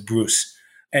last name was Bruce.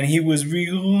 And he was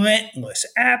relentless,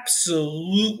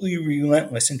 absolutely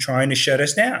relentless in trying to shut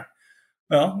us down.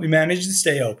 Well, we managed to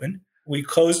stay open. We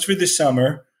closed for the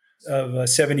summer. of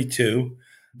 72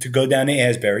 to go down to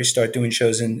Asbury, start doing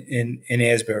shows in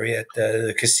Asbury at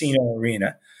the Casino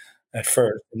Arena at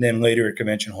first, and then later at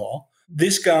Convention Hall.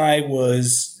 This guy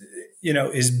was,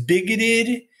 as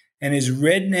bigoted and as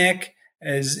redneck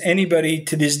as anybody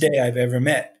to this day I've ever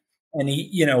met. And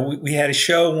we had a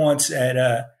show once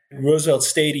at Roosevelt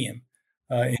Stadium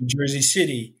in Jersey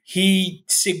City. He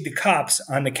sigged the cops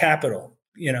on the Capitol,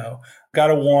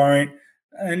 got a warrant.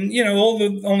 And, all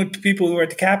the only people who were at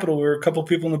the Capitol were a couple of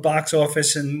people in the box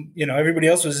office, and, everybody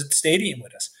else was at the stadium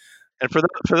with us. And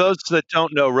for those that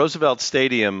don't know, Roosevelt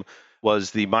Stadium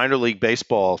was the minor league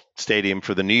baseball stadium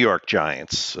for the New York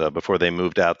Giants before they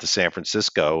moved out to San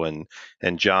Francisco. And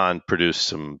John produced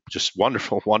some just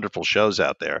wonderful, wonderful shows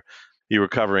out there. You were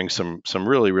covering some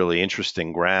really, really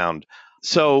interesting ground.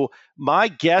 So my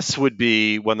guess would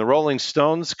be when the Rolling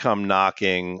Stones come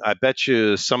knocking, I bet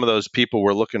you some of those people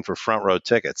were looking for front row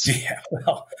tickets. Yeah,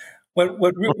 well,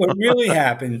 what really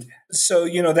happened, so,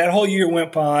 that whole year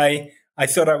went by. I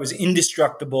thought I was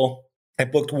indestructible. I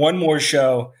booked one more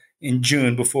show in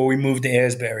June before we moved to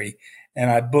Asbury,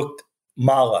 and I booked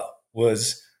Malo,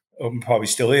 was, or probably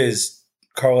still is,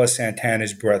 Carlos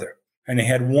Santana's brother. And they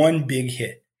had one big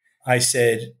hit. I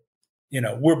said,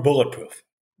 we're bulletproof.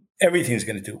 Everything's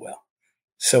going to do well.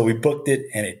 So we booked it,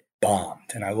 and it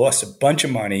bombed, and I lost a bunch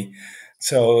of money.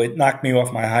 So it knocked me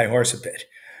off my high horse a bit.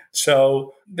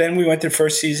 So then we went to the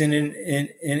first season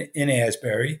in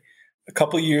Asbury a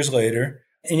couple of years later.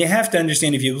 And you have to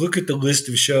understand, if you look at the list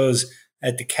of shows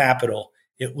at the Capitol,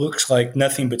 it looks like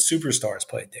nothing but superstars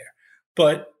played there.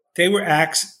 But they were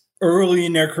acts early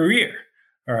in their career,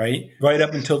 all right, right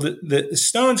up until the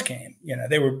Stones came.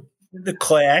 They were the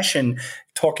Clash and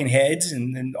Talking Heads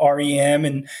and REM,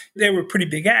 and they were pretty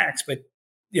big acts, but,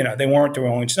 they weren't the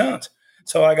Rolling Stones.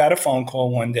 So I got a phone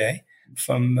call one day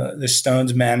from the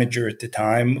Stones manager at the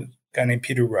time, a guy named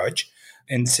Peter Rudge,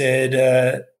 and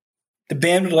said, the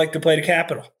band would like to play the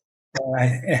Capitol.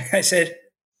 I said,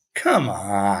 come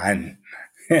on.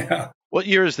 What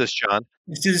year is this, John?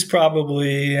 This is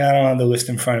probably, I don't have the list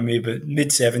in front of me, but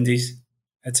mid-70s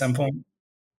at some point.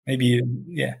 Maybe,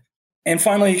 yeah. And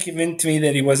finally, he convinced me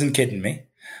that he wasn't kidding me.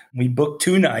 We booked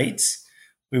 2 nights.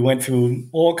 We went through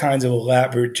all kinds of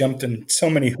elaborate, jumped in so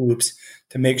many hoops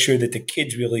to make sure that the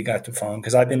kids really got the phone.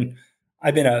 Because I've been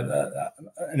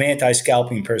an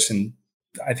anti-scalping person,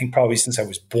 I think probably since I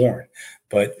was born.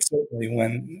 But certainly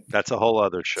when that's a whole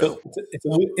other show. So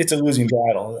it's a losing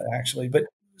battle, actually. But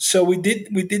so we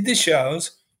did the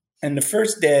shows, and the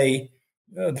first day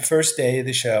of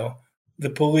the show, the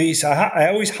police. I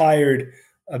always hired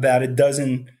about a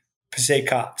dozen Passaic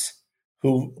cops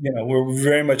who were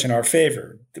very much in our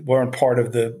favor. Weren't part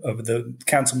of the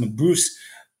Councilman Bruce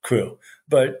crew,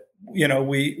 but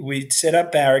we set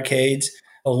up barricades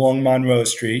along Monroe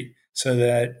Street so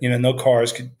that no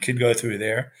cars could go through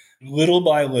there. Little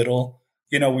by little,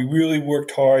 we really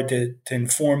worked hard to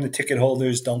inform the ticket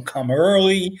holders, don't come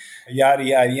early, yada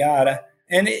yada yada,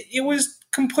 and it was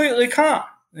completely calm.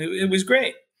 It was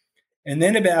great. And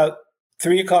then about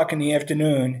 3:00 in the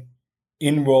afternoon,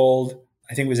 in rolled,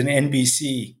 I think it was an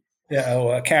NBC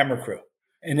camera crew.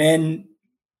 And then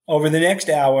over the next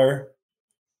hour,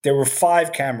 there were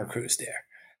 5 camera crews there.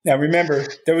 Now, remember,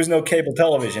 there was no cable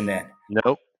television then.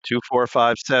 Nope. 2, 4,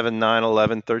 5, 7, 9,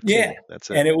 11, 13. Yeah.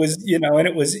 That's it. And it was,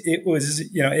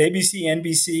 ABC,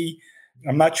 NBC.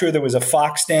 I'm not sure there was a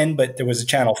Fox then, but there was a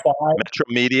Channel 5. Metro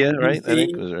Media, NBC, right? I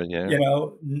think it was, yeah.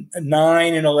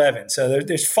 9 and 11. So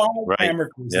there's 5 camera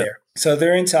crews there. So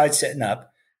they're inside setting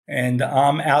up, and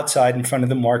I'm outside in front of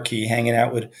the marquee hanging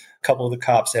out with a couple of the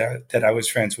cops that I was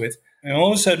friends with. And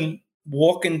all of a sudden,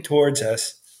 walking towards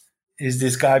us is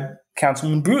this guy,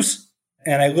 Councilman Bruce.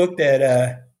 And I looked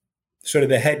at sort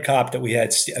of the head cop that we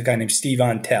had, a guy named Steve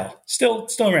Ontell, still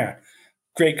around,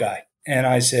 great guy. And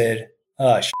I said,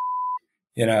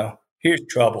 here's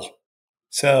trouble.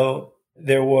 So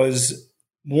there was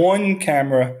one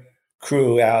camera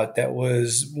crew out that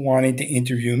was wanting to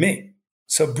interview me.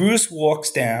 So Bruce walks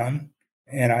down,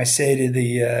 and I say to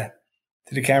the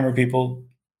camera people,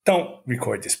 don't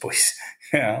record this, please.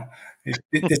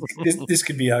 This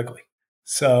could be ugly.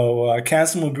 So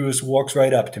Councilman Bruce walks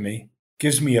right up to me,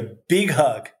 gives me a big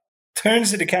hug,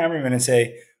 turns to the cameraman and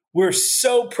say, we're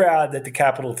so proud that the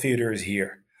Capitol Theater is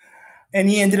here. And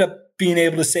he ended up being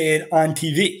able to say it on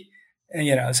TV.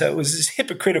 And, so it was as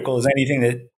hypocritical as anything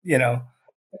that,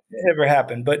 ever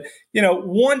happened. But,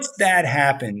 once that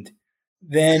happened,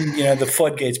 then, the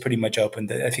floodgates pretty much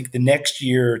opened. I think the next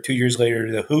year or 2 years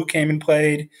later, The Who came and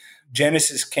played.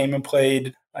 Genesis came and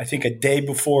played, I think, a day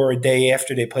before or a day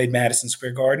after they played Madison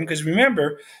Square Garden. Because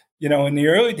remember, in the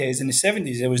early days, in the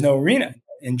 70s, there was no arena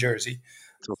in Jersey.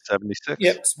 till 76.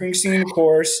 Yep, Springsteen, of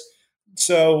course.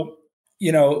 So,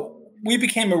 we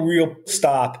became a real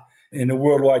stop in the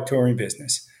worldwide touring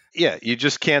business. Yeah, you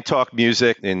just can't talk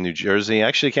music in New Jersey.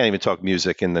 Actually, you can't even talk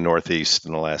music in the Northeast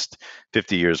in the last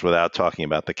 50 years without talking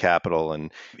about the Capitol.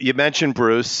 And you mentioned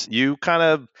Bruce. You kind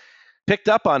of picked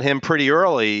up on him pretty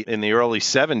early in the early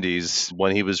 70s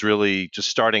when he was really just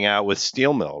starting out with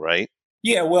Steel Mill, right?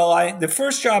 Yeah, well, the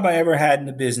first job I ever had in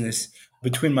the business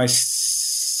between my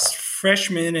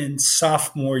freshman and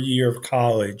sophomore year of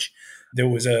college, there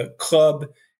was a club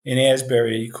in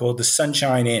Asbury called the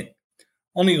Sunshine Inn.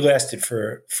 Only lasted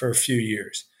for a few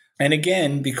years. And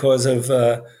again, because of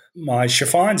my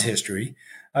chiffons history,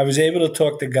 I was able to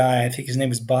talk the guy, I think his name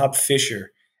was Bob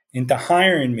Fisher, into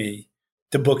hiring me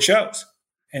to book shows.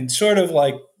 And sort of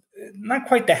like, not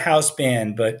quite the house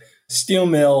band, but Steel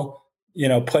Mill,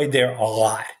 played there a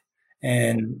lot.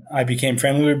 And I became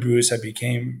friendly with Bruce. I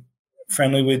became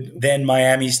friendly with then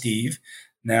Miami Steve,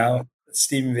 now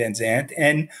Steven Van Zandt.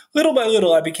 And little by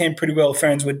little, I became pretty well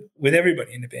friends with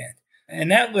everybody in the band. And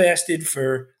that lasted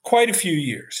for quite a few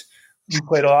years. We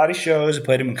played a lot of shows. I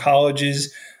played them in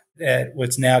colleges at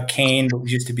what's now Kane, but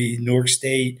used to be Newark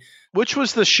State. Which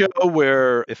was the show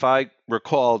where, if I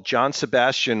recall, John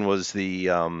Sebastian was the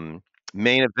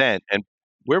main event. And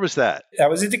where was that? That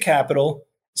was at the Capitol.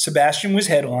 Sebastian was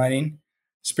headlining.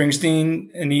 Springsteen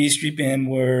and the E Street Band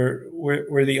were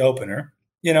the opener.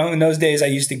 In those days, I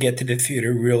used to get to the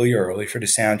theater really early for the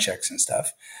sound checks and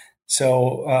stuff.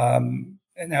 So,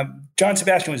 now, John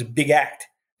Sebastian was a big act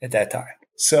at that time.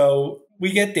 So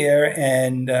we get there,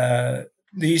 and the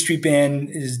E Street Band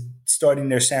is starting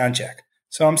their sound check.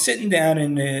 So I'm sitting down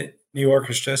in the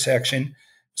orchestra section.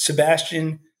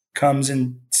 Sebastian comes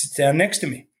and sits down next to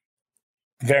me.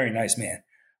 Very nice man.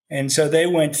 And so they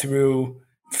went through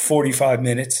 45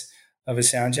 minutes of a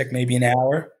sound check, maybe an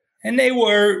hour. And they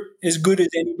were as good as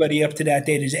anybody up to that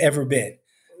date has ever been,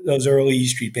 those early E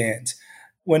Street Bands.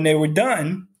 When they were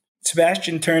done,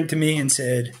 Sebastian turned to me and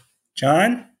said,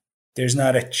 "John, there's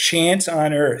not a chance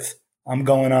on earth I'm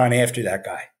going on after that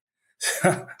guy."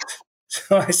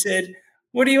 So I said,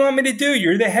 "What do you want me to do?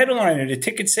 You're the headliner. The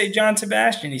tickets say John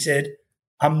Sebastian." He said,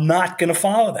 "I'm not going to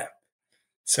follow them."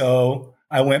 So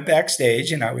I went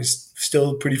backstage, and I was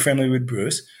still pretty friendly with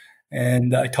Bruce.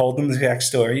 And I told him the exact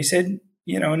story. He said,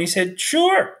 and he said,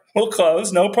 "Sure, we'll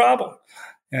close, no problem."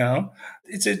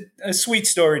 It's a sweet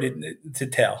story to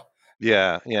tell.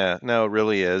 Yeah, no, it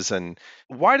really is. And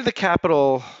why did the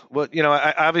Capitol? Well,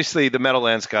 obviously the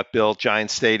Meadowlands got built,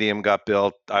 Giant Stadium got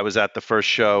built. I was at the first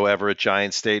show ever at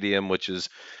Giant Stadium, which is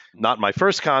not my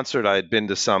first concert. I had been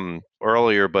to some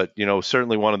earlier, but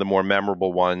certainly one of the more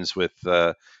memorable ones with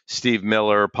Steve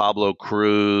Miller, Pablo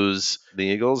Cruz, the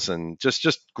Eagles, and just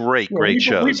great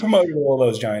shows. We promoted all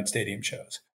those Giant Stadium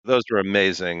shows. Those were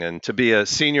amazing. And to be a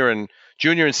junior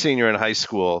and senior in high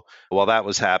school while that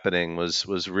was happening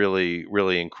was really,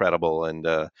 really incredible. And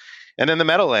then the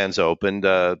Meadowlands opened,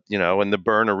 in the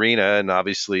Byrne Arena, and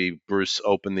obviously Bruce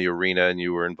opened the arena, and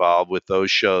you were involved with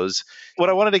those shows. What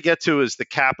I wanted to get to is the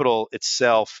Capitol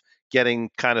itself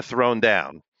getting kind of thrown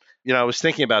down. I was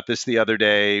thinking about this the other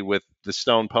day with the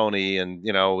Stone Pony, and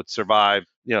it survived,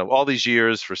 all these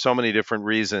years for so many different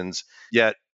reasons,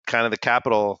 yet kind of the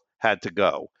Capitol had to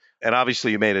go. And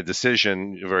obviously you made a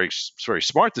decision, a very, very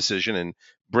smart decision, in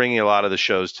bringing a lot of the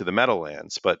shows to the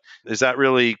Meadowlands. But is that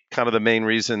really kind of the main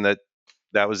reason that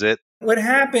was it? What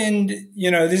happened,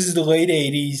 this is the late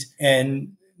 80s,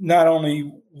 and not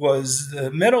only was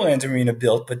the Meadowlands Arena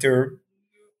built, but there are,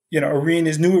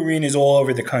 new arenas all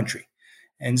over the country.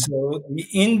 And so the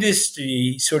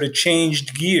industry sort of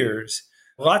changed gears.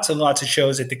 Lots and lots of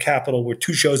shows at the Capitol were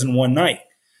 2 shows in one night,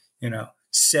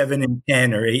 7 and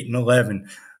 10 or 8 and 11.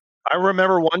 I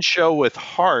remember one show with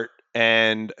Hart,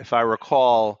 and if I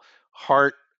recall,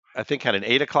 Hart, I think, had an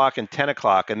 8 o'clock and 10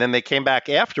 o'clock, and then they came back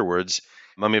afterwards.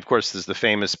 I mean, of course, there's the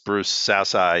famous Bruce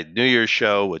Southside New Year's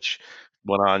show, which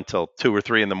went on till 2 or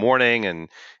 3 in the morning, and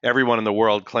everyone in the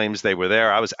world claims they were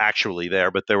there. I was actually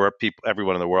there, but there were people,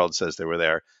 everyone in the world says they were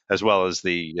there, as well as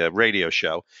the radio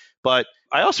show. But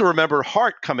I also remember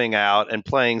Hart coming out and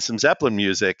playing some Zeppelin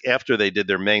music after they did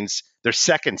their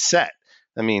second set.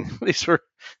 I mean, these are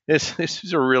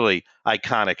really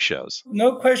iconic shows.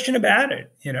 No question about it.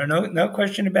 No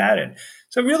question about it.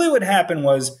 So really what happened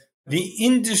was the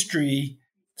industry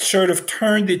sort of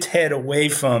turned its head away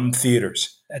from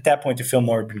theaters. At that point, the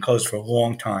Fillmore had been closed for a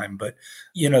long time, but,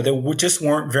 there just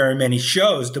weren't very many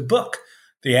shows to book.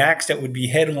 The acts that would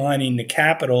be headlining the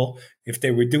Capitol, if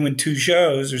they were doing 2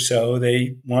 shows or so,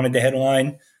 they wanted to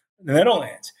headline the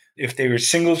Meadowlands. If they were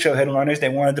single show headliners, they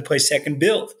wanted to play second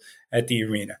build at the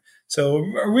arena. So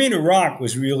arena rock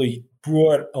was really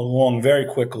brought along very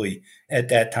quickly at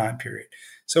that time period.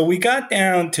 So we got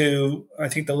down to, I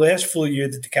think the last full year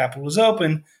that the Capitol was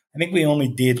open, I think we only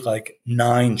did like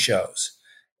 9 shows.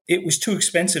 It was too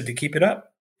expensive to keep it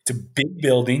up. It's a big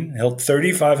building, held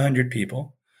 3,500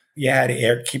 people. You had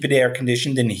to keep it air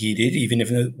conditioned and heated, even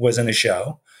if it wasn't a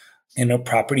show,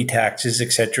 property taxes,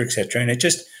 et cetera, et cetera. And it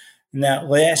just, in that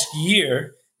last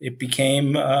year, it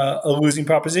became a losing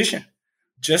proposition.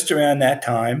 Just around that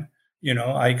time,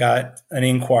 I got an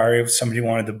inquiry if somebody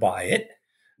wanted to buy it.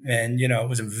 And, it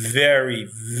was a very,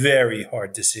 very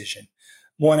hard decision.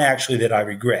 One actually that I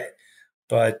regret.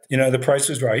 But, the price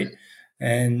was right.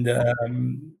 And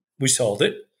we sold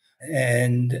it.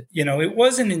 And, it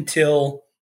wasn't until,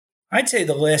 I'd say,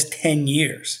 the last 10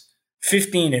 years,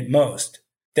 15 at most,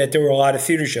 that there were a lot of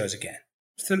theater shows again.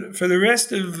 So for the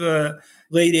rest of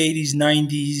late 80s,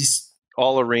 90s.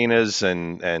 All arenas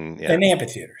and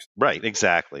amphitheaters. Right,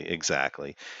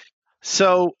 exactly.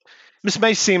 So this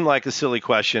may seem like a silly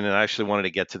question, and I actually wanted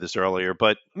to get to this earlier,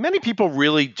 but many people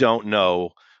really don't know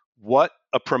what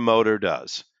a promoter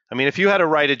does. I mean, if you had to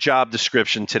write a job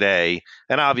description today,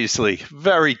 and obviously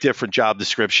very different job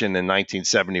description in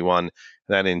 1971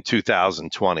 than in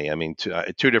 2020. I mean,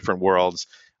 two different worlds.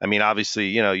 I mean, obviously,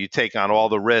 you take on all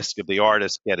the risk of the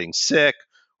artist getting sick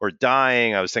or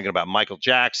dying. I was thinking about Michael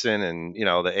Jackson and,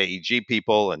 the AEG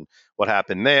people and what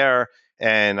happened there.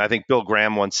 And I think Bill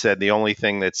Graham once said the only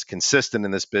thing that's consistent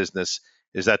in this business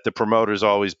is that the promoter's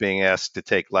always being asked to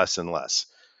take less and less.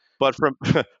 But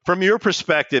from your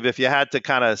perspective, if you had to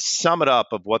kind of sum it up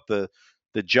of what the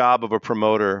job of a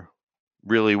promoter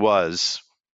really was,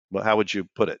 how would you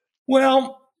put it?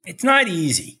 Well, it's not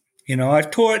easy.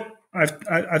 I've taught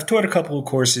a couple of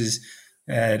courses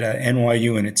at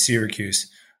NYU and at Syracuse.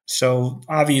 So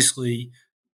obviously,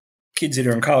 kids that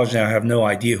are in college now have no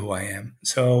idea who I am.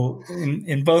 So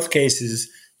in both cases,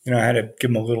 I had to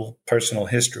give them a little personal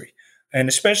history. And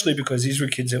especially because these were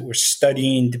kids that were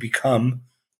studying to become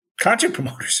concert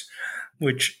promoters,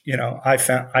 which, I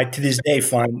to this day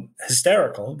find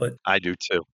hysterical. But I do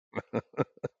too.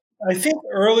 I think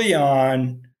early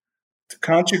on, the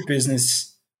concert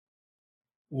business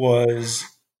was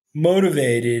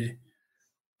motivated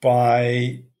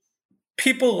by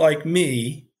people like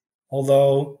me,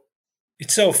 although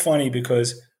it's so funny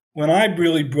because when I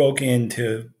really broke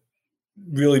into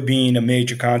really being a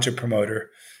major concert promoter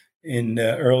in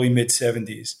the early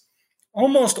mid-70s,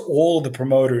 almost all the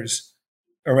promoters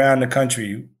around the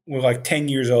country were like 10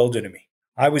 years older than me.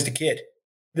 I was the kid.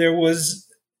 There was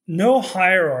no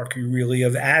hierarchy really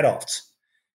of adults,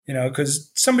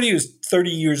 because somebody who's 30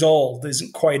 years old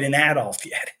isn't quite an adult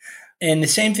yet. And the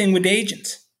same thing with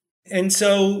agents. And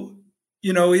so,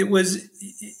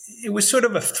 it was sort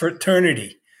of a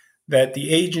fraternity that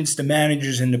the agents, the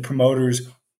managers, and the promoters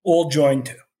all joined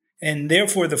to. And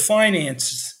therefore, the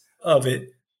finances of it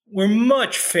were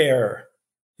much fairer,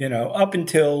 up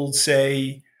until,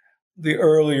 say, the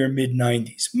earlier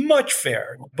mid-90s. Much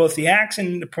fairer. Both the acts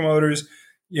and the promoters,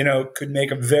 could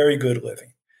make a very good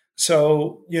living.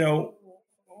 So,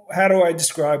 how do I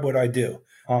describe what I do?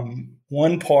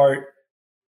 One part,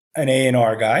 an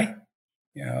A&R guy,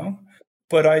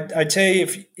 but I'd say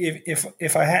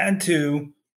if I had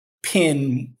to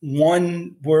pin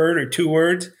one word or two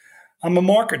words, I'm a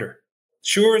marketer.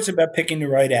 Sure, it's about picking the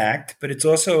right act, but it's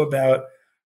also about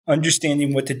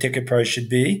understanding what the ticket price should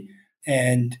be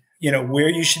and, where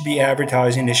you should be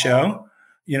advertising the show,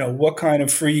 what kind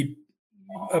of free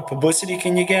publicity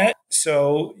can you get?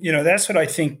 So, that's what I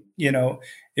think,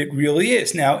 it really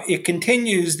is. Now, it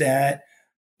continues that,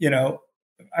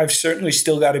 I've certainly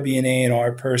still got to be an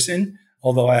A&R person,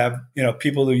 although I have,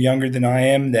 people who are younger than I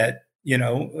am that,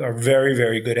 are very,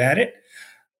 very good at it,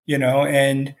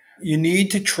 and you need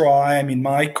to try. I mean,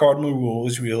 my cardinal rule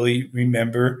is really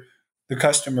remember the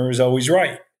customer is always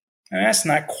right. And that's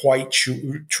not quite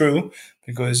true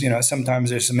because, sometimes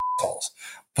there's some assholes.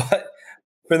 But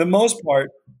for the most part,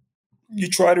 you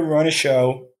try to run a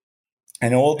show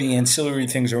and all the ancillary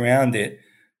things around it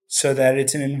so that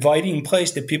it's an inviting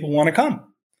place that people want to come.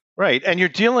 Right, and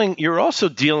you're also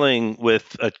dealing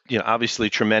with obviously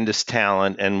tremendous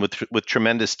talent, and with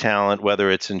tremendous talent, whether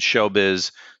it's in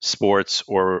showbiz, sports,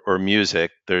 or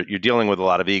music, you're dealing with a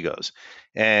lot of egos.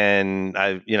 And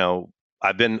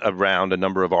I've been around a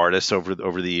number of artists over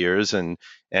the years, and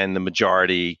the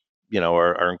majority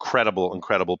are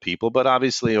incredible people. But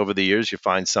obviously, over the years, you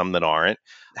find some that aren't.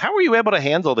 How are you able to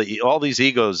handle all these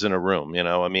egos in a room?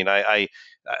 I mean, I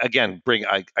again,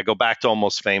 I go back to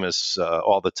Almost Famous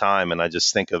all the time, and I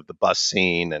just think of the bus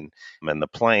scene and the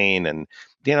plane, and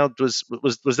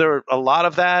was there a lot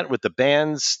of that with the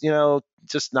bands,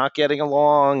 just not getting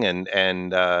along,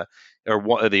 and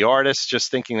or the artists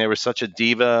just thinking they were such a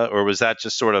diva, or was that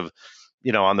just sort of,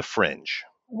 on the fringe?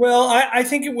 Well, I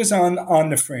think it was on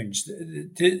the fringe.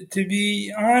 To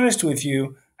be honest with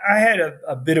you, I had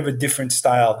a bit of a different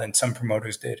style than some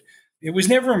promoters did. It was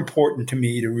never important to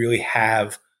me to really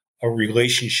have a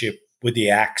relationship with the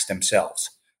acts themselves.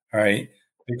 All right.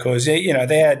 Because they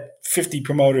had 50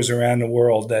 promoters around the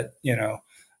world that,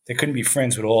 they couldn't be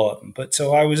friends with all of them. But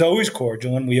so I was always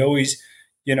cordial, and we always,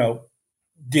 you know,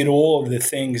 did all of the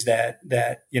things that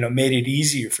made it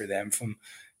easier for them,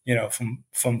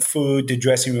 from food to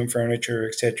dressing room furniture,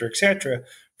 et cetera, et cetera.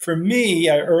 For me,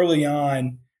 I early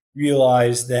on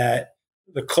realized that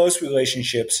the close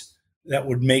relationships that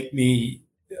would make me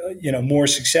more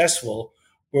successful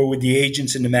were with the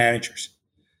agents and the managers.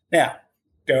 Now,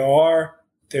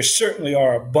 there certainly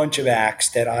are a bunch of acts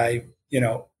that I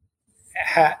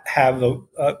have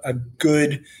a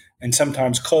good and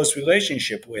sometimes close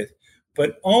relationship with,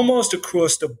 but almost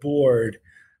across the board,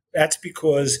 that's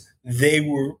because they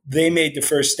made the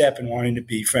first step in wanting to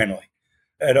be friendly.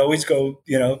 I'd always go,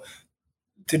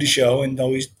 to the show and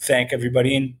always thank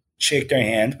everybody and shake their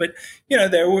hand. But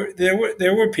there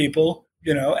were people,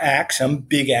 acts, some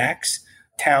big acts,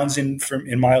 Townsend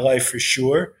in my life for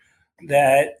sure,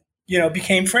 that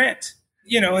became friends.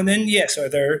 And then yes, are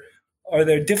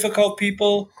there difficult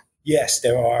people? Yes,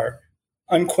 there are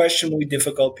unquestionably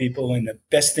difficult people, and the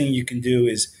best thing you can do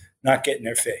is not get in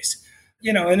their face.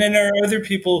 And then there are other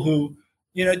people who,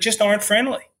 just aren't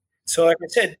friendly. So like I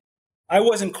said, I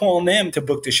wasn't calling them to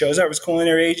book the shows. I was calling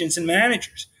their agents and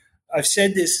managers. I've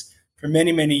said this for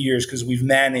many, many years because we've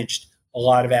managed a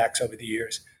lot of acts over the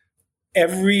years.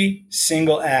 Every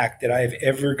single act that I've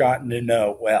ever gotten to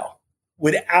know well,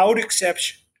 without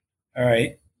exception, all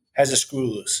right, has a screw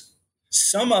loose.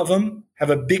 Some of them have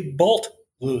a big bolt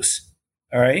loose,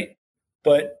 all right?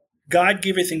 But God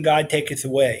giveth and God taketh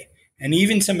away. And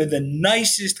even some of the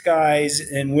nicest guys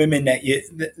and women that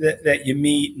you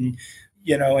meet, and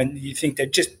and you think they're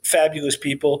just fabulous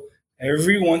people,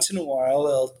 every once in a while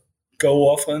they'll go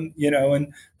off and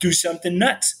do something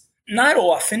nuts. Not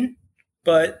often,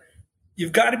 but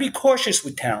you've got to be cautious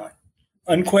with talent,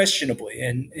 unquestionably,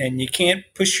 and you can't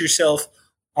push yourself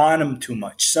on them too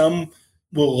much. Some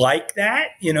will like that,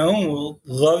 will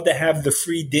love to have the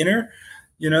free dinner,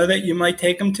 that you might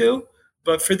take them to.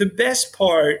 But for the best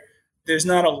part, there's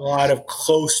not a lot of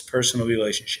close personal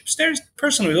relationships. There's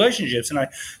personal relationships, and I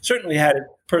certainly had a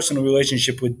personal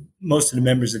relationship with most of the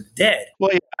members of the Dead.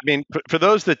 Well, yeah, I mean, for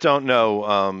those that don't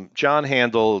know, John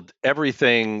handled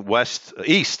everything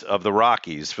east of the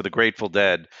Rockies for the Grateful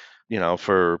Dead,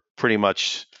 for pretty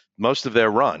much most of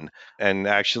their run, and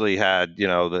actually had,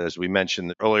 as we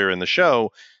mentioned earlier in the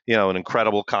show, an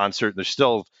incredible concert. There's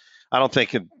still, I don't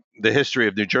think in the history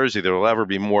of New Jersey there will ever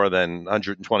be more than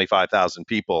 125,000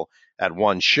 people at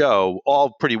one show,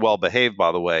 all pretty well behaved,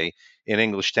 by the way, in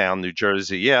Englishtown, New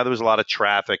Jersey. Yeah, there was a lot of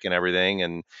traffic and everything.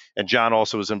 And John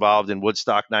also was involved in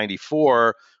Woodstock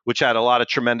 94, which had a lot of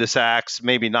tremendous acts,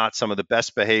 maybe not some of the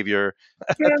best behavior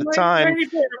at the time.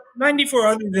 94,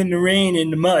 other than the rain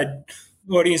and the mud,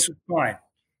 the audience was fine.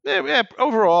 Yeah,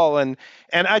 overall. And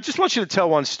I just want you to tell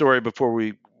one story before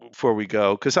we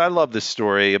go, because I love this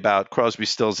story about Crosby,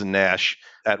 Stills, and Nash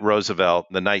at Roosevelt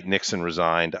the night Nixon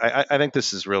resigned. I think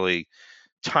this is really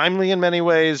timely in many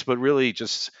ways, but really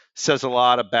just says a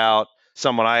lot about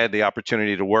someone I had the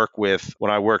opportunity to work with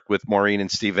when I worked with Maureen and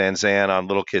Steve Van Zandt on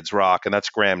Little Kids Rock, and that's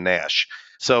Graham Nash.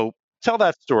 So tell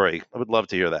that story. I would love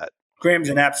to hear that. Graham's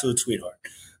an absolute sweetheart.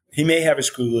 He may have a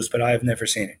screw loose, but I have never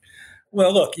seen it.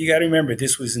 Well, look, you got to remember,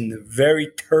 this was in the very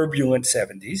turbulent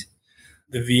 70s.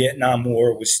 The Vietnam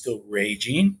War was still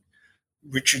raging.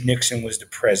 Richard Nixon was the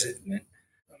president.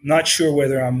 I'm not sure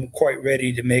whether I'm quite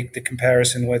ready to make the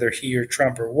comparison whether he or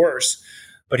Trump are worse,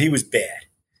 but he was bad.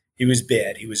 He was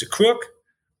bad. He was a crook.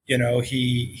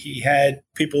 He had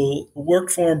people who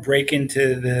worked for him break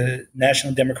into the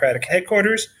National Democratic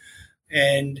headquarters.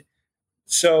 And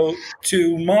so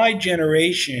to my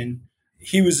generation,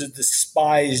 he was a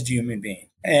despised human being.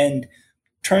 And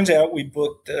turns out we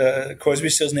booked Crosby,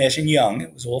 Stills, Nash, and Young.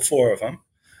 It was all four of them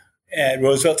at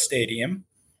Roosevelt Stadium,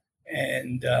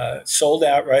 and sold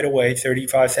out right away,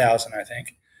 35,000, I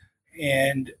think.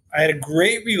 And I had a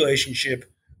great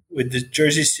relationship with the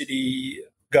Jersey City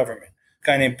government. A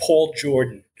guy named Paul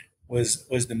Jordan was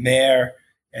the mayor,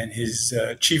 and his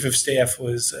chief of staff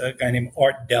was a guy named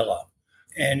Art Dello.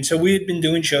 And so we had been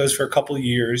doing shows for a couple of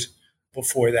years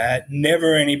before that,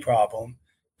 never any problem.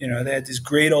 They had this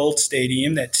great old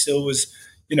stadium that still was,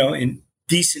 in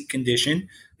decent condition,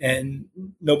 and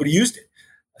nobody used it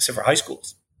except for high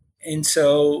schools. And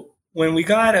so when we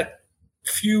got a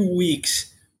few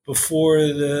weeks before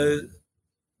the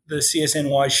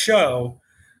CSNY show,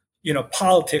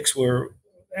 politics were,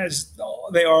 as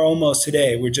they are almost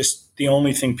today, were just the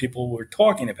only thing people were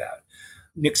talking about.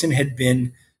 Nixon had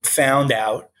been found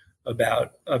out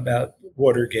about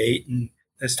Watergate, and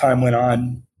as time went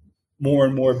on, more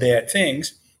and more bad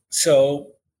things.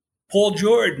 So Paul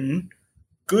Jordan,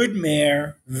 good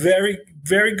mayor, very,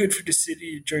 very good for the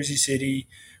city of Jersey City,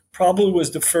 probably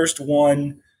was the first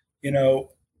one,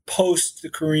 post the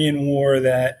Korean War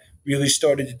that really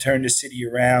started to turn the city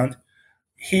around.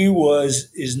 He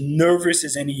was as nervous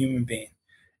as any human being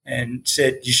and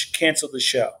said, "You should cancel the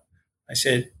show." I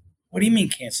said, "What do you mean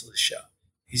cancel the show?"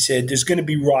 He said, "There's going to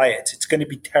be riots. It's going to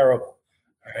be terrible."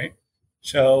 All right.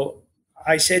 So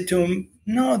I said to him,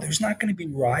 "No, there's not going to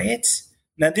be riots."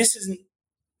 Now,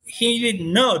 he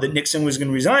didn't know that Nixon was going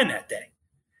to resign that day.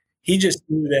 He just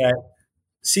knew that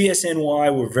CSNY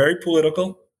were very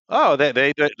political. Oh,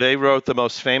 they wrote the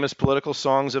most famous political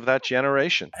songs of that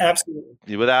generation.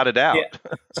 Absolutely. Without a doubt.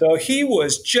 Yeah. So he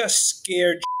was just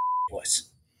scared shitless.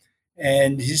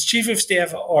 And his chief of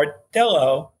staff, Art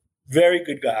Dello, very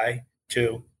good guy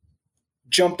too,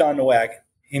 jumped on the wagon.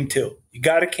 Him too. You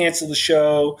got to cancel the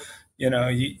show.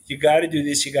 You got to do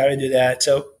this. You got to do that.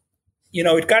 So,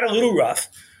 it got a little rough,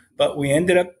 but we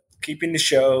ended up keeping the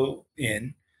show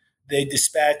in. They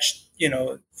dispatched,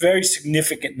 very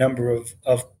significant number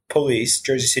of police,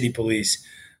 Jersey City police,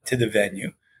 to the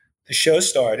venue. The show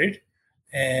started,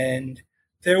 and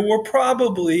there were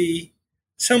probably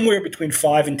somewhere between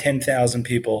 5,000 and 10,000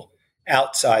 people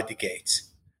outside the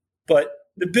gates. But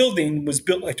the building was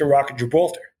built like the Rock of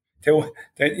Gibraltar. There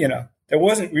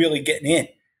wasn't really getting in.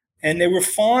 And they were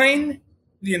fine.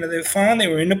 They were fine. They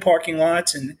were in the parking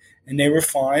lots, and they were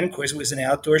fine. Of course, it was an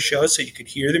outdoor show, so you could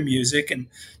hear the music. And,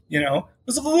 it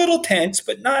was a little tense,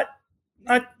 but not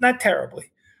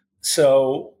terribly.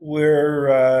 So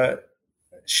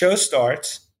show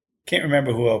starts. Can't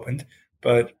remember who opened,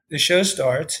 but the show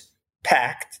starts,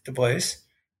 packed the place,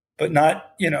 but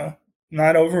not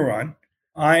overrun.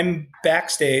 I'm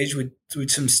backstage with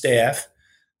some staff,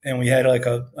 and we had like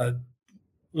a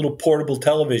little portable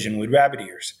television with rabbit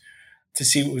ears to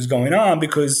see what was going on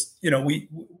because,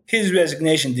 his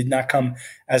resignation did not come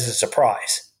as a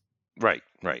surprise. Right.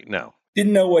 No.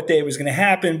 Didn't know what day was going to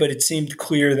happen, but it seemed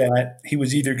clear that he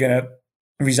was either going to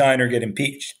resign or get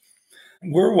impeached.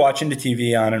 We're watching the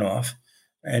TV on and off,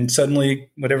 and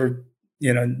suddenly whatever,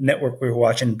 network we were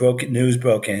watching, news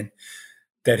broke in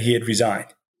that he had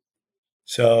resigned.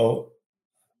 So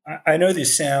I know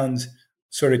this sounds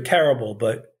sort of terrible,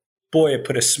 but boy, it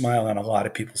put a smile on a lot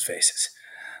of people's faces.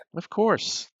 Of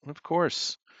course.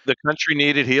 The country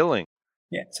needed healing.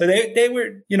 Yeah. So they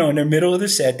were, in the middle of the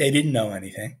set, they didn't know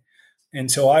anything. And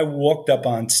so I walked up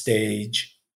on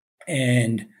stage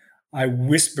and I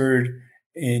whispered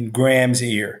in Graham's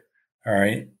ear, all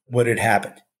right, what had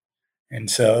happened. And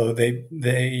so they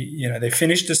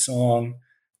finished the song.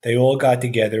 They all got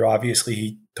together. Obviously,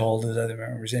 he told his other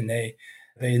members, and they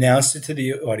announced it to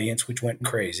the audience, which went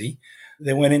crazy.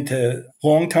 They went into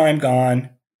Long Time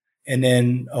Gone and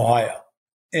then Ohio.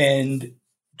 And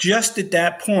just at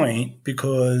that point,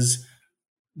 because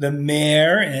the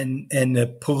mayor and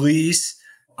the police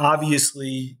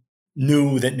obviously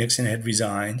knew that Nixon had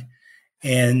resigned,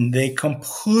 and they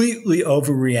completely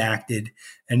overreacted,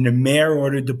 and the mayor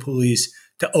ordered the police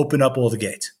to open up all the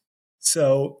gates.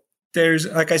 So there's,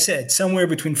 like I said, somewhere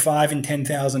between 5,000 and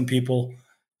 10,000 people,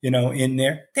 in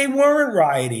there. They weren't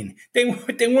rioting. They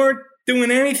weren't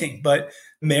doing anything, but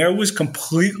the mayor was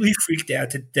completely freaked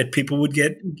out that people would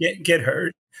get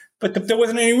hurt. But there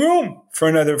wasn't any room for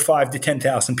another 5,000 to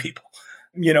 10,000 people,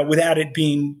 without it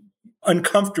being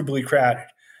uncomfortably crowded.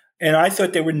 And I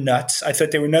thought they were nuts. I thought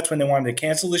they were nuts when they wanted to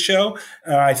cancel the show.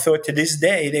 I thought to this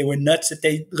day they were nuts that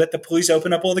they let the police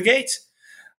open up all the gates.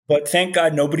 But thank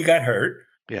God nobody got hurt.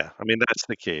 Yeah, I mean, that's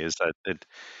the key, is that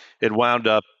it wound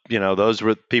up, those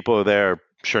were people there,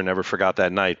 sure, never forgot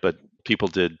that night, but people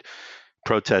did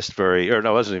protest it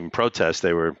wasn't even protest.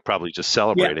 They were probably just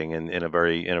celebrating in a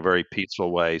very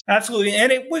peaceful way. Absolutely.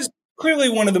 And it was clearly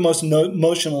one of the most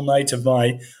emotional nights of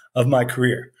my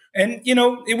career. And,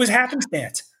 it was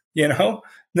happenstance,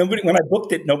 nobody, when I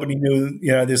booked it, nobody knew,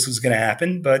 this was going to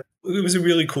happen, but it was a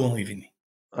really cool evening.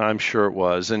 I'm sure it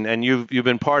was. And you've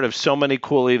been part of so many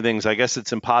cool evenings. I guess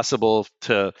it's impossible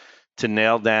to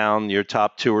nail down your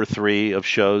top 2 or 3 of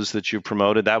shows that you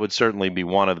promoted. That would certainly be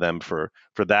one of them for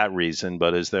that reason.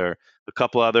 But is there a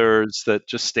couple others that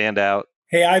just stand out?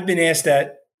 Hey, I've been asked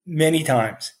that many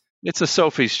times. It's a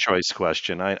Sophie's Choice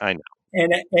question. I know.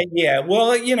 And yeah,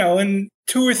 well, and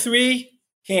 2 or 3,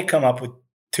 can't come up with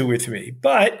 2 or 3.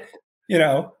 But,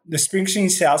 the Springsteen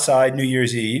Southside New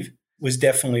Year's Eve was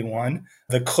definitely one.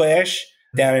 The Clash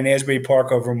down in Asbury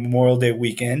Park over Memorial Day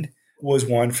weekend was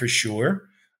one for sure.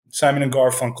 Simon and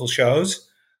Garfunkel shows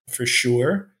for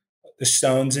sure. The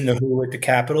Stones and the Who at the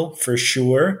Capitol for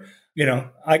sure.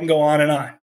 I can go on and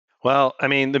on. Well, I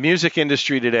mean, the music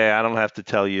industry today, I don't have to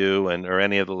tell you or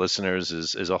any of the listeners,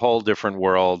 is a whole different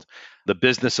world. The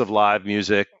business of live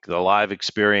music, the live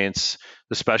experience,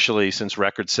 especially since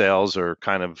record sales are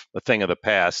kind of a thing of the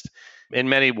past, in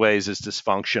many ways is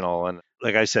dysfunctional. And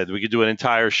like I said, we could do an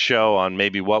entire show on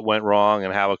maybe what went wrong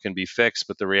and how it can be fixed.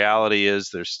 But the reality is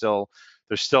there's still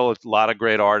a lot of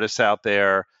great artists out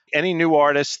there. Any new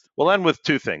artist, we'll end with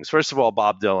two things. First of all,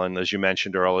 Bob Dylan, as you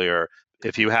mentioned earlier,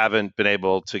 if you haven't been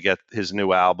able to get his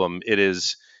new album, it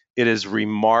is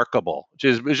remarkable.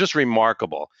 It's just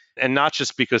remarkable. And not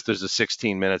just because there's a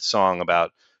 16-minute song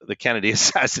about the Kennedy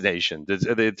assassination.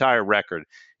 The entire record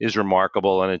is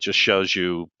remarkable, and it just shows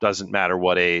you doesn't matter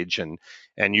what age. And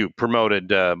you promoted,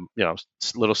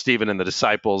 Little Stephen and the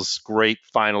Disciples' great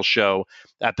final show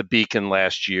at the Beacon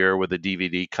last year with a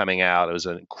DVD coming out. It was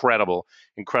an incredible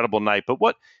night. But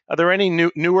are there any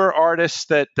newer artists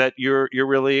that you're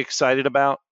really excited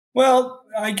about? Well,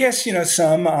 I guess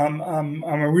some. I'm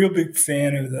a real big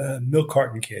fan of the Milk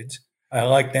Carton Kids. I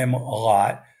like them a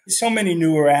lot. So many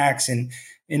newer acts, and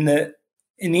in the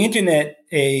internet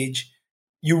age,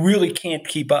 you really can't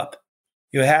keep up.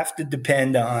 You have to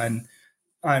depend on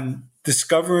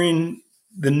discovering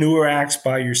the newer acts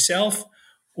by yourself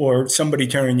or somebody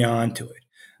turning you on to it.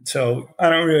 So I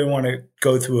don't really want to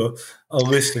go through a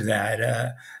list of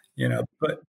that,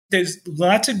 but there's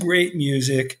lots of great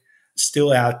music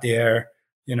still out there.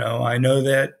 I know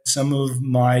that some of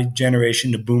my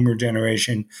generation, the boomer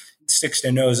generation, sticks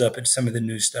their nose up at some of the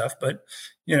new stuff, but,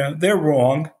 they're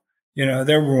wrong.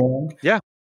 They're wrong. Yeah,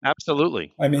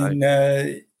 absolutely. I mean,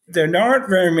 there aren't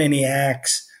very many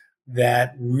acts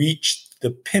that reach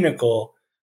the pinnacle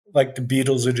like the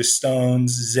Beatles or the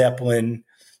Stones, Zeppelin,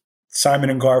 Simon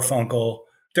and Garfunkel.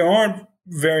 There aren't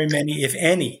very many, if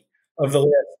any, of the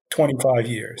last 25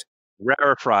 years.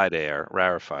 Rarefied air.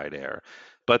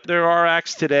 But there are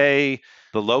acts today,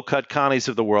 the low-cut Connies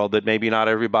of the world that maybe not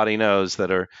everybody knows,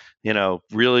 that are,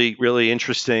 really, really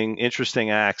interesting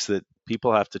acts that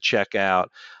people have to check out.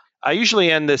 I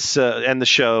usually end the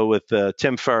show with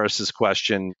Tim Ferriss's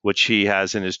question, which he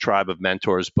has in his Tribe of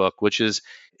Mentors book, which is,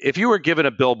 if you were given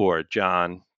a billboard,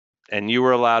 John, and you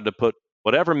were allowed to put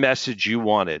whatever message you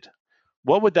wanted,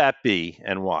 what would that be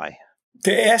and why?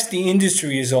 To ask the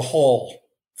industry as a whole,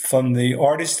 from the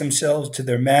artists themselves to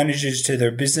their managers, to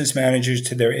their business managers,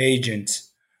 to their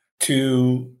agents,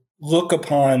 to look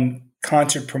upon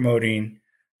concert promoting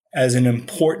as an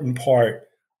important part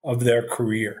of their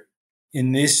career.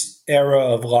 In this era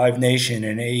of Live Nation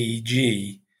and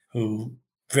AEG, who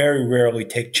very rarely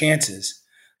take chances,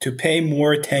 to pay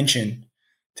more attention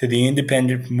to the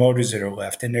independent promoters that are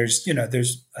left. And there's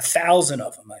 1,000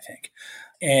 of them, I think.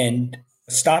 And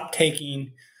stop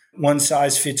taking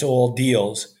one-size-fits-all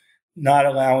deals, not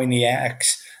allowing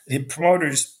the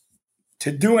promoters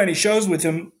to do any shows with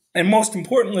them, and most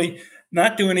importantly,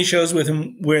 not do any shows with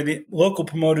them where the local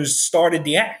promoters started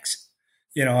the acts.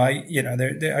 I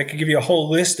could give you a whole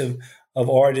list of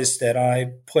artists that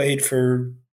I played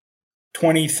for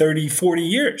 20, 30, 40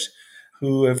 years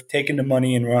who have taken the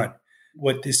money and run.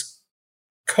 What this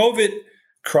COVID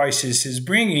crisis is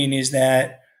bringing is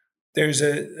that there's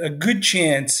a good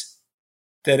chance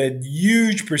that a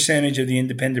huge percentage of the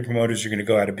independent promoters are going to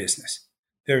go out of business.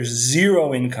 There's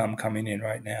zero income coming in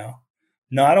right now.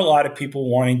 Not a lot of people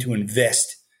wanting to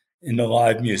invest in the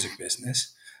live music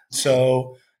business.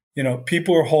 So,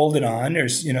 people are holding on.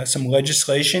 There's, some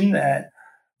legislation that,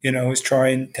 is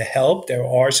trying to help. There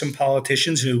are some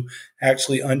politicians who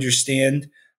actually understand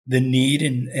the need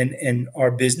in our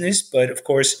business. But of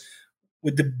course,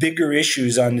 with the bigger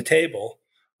issues on the table,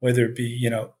 whether it be,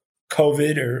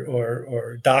 COVID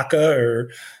or DACA or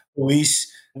police,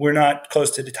 we're not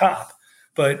close to the top.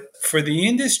 But for the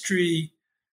industry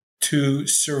to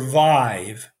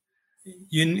survive,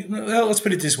 let's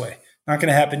put it this way, not going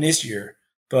to happen this year,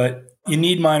 but you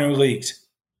need minor leagues.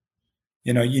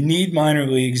 You need minor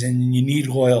leagues and you need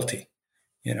loyalty,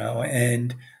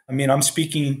 and I mean, I'm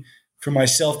speaking for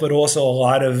myself, but also a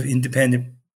lot of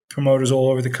independent promoters all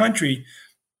over the country.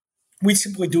 We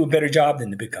simply do a better job than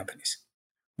the big companies.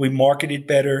 We market it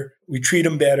better. We treat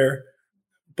them better,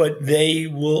 but they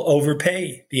will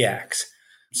overpay the acts.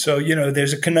 So,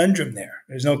 there's a conundrum there.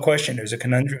 There's no question there's a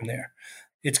conundrum there.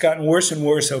 It's gotten worse and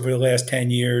worse over the last 10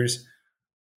 years.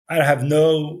 I have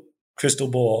no crystal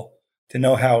ball to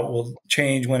know how it will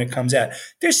change when it comes out.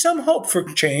 There's some hope for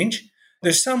change.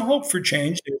 There's some hope for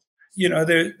change.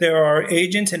 There are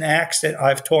agents and acts that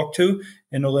I've talked to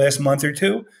in the last month or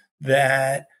two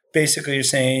that basically are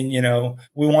saying,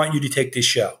 we want you to take this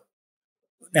show,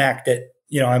 an act that,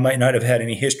 I might not have had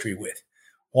any history with.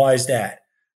 Why is that?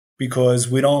 Because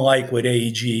we don't like what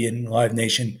AEG and Live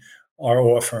Nation are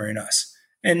offering us.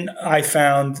 And I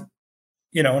found,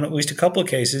 in at least a couple of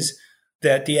cases,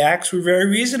 that the acts were very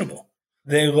reasonable.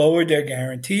 They lowered their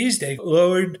guarantees, they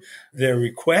lowered their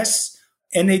requests,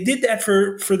 and they did that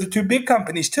for the two big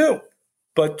companies too.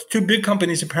 But the two big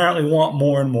companies apparently want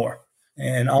more and more.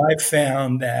 And I've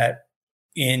found that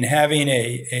in having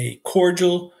a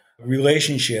cordial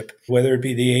relationship, whether it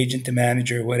be the agent, the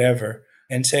manager, whatever,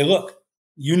 and say, look,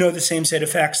 you know the same set of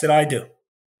facts that I do.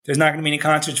 There's not going to be any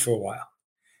concerts for a while.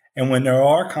 And when there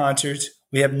are concerts,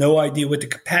 we have no idea what the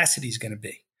capacity is going to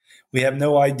be. We have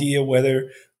no idea whether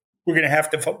we're going to have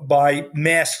to buy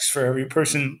masks for every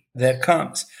person that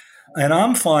comes. And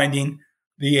I'm finding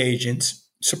the agents,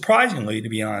 surprisingly, to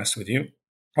be honest with you,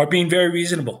 are being very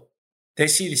reasonable. They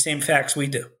see the same facts we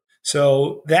do.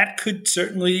 So that could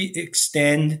certainly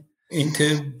extend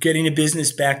into getting a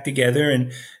business back together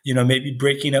and, maybe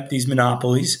breaking up these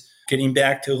monopolies, getting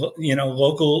back to,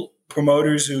 local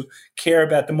promoters who care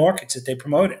about the markets that they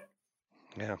promote in.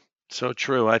 Yeah, so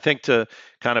true. I think to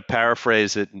kind of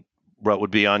paraphrase it, what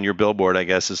would be on your billboard, I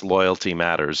guess, is loyalty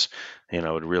matters. It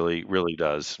really, really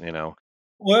does,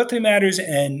 Loyalty matters,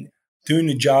 and doing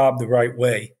the job the right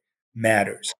way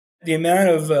matters. The amount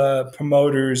of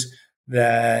promoters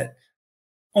that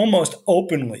almost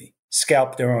openly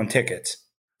scalp their own tickets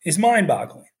is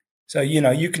mind-boggling. So,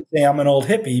 you can say I'm an old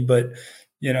hippie, but,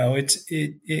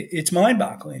 it's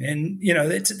mind-boggling. And,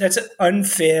 that's an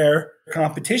unfair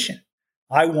competition.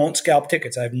 I won't scalp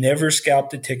tickets. I've never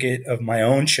scalped a ticket of my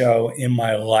own show in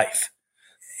my life.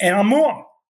 And I'm wrong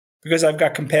because I've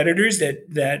got competitors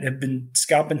that have been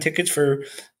scalping tickets for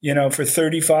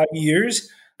 35 years,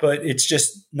 but it's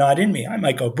just not in me. I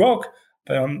might go broke,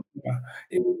 but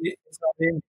it's not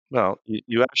in me. Well,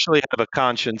 you actually have a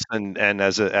conscience, and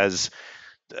as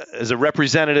a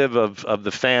representative of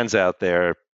the fans out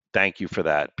there, thank you for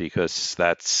that, because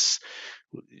that's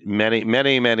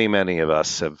many of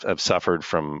us have suffered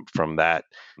from that.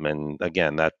 And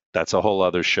again, that's a whole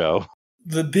other show.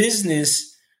 The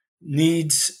business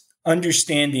needs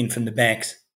understanding from the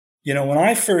banks. When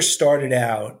I first started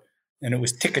out, and it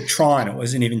was Ticketron, it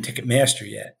wasn't even Ticketmaster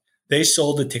yet. They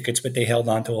sold the tickets, but they held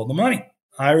on to all the money.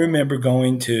 I remember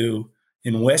going to,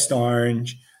 in West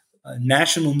Orange,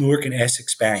 National Newark and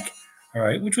Essex Bank, all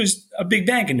right, which was a big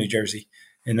bank in New Jersey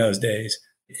in those days,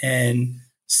 and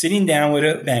sitting down with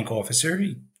a bank officer.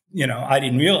 I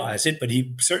didn't realize it, but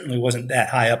he certainly wasn't that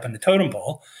high up on the totem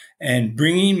pole, and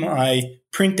bringing my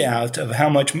printout of how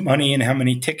much money and how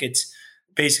many tickets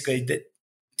basically that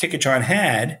Ticketron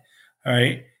had, all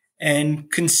right, and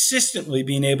consistently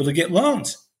being able to get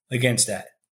loans against that,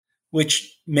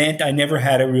 which meant I never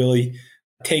had to really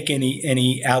take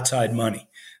any outside money.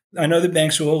 I know the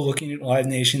banks were all looking at Live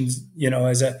Nation's,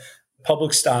 as a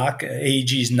public stock.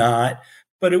 AEG's not.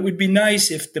 But it would be nice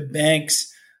if the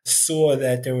banks saw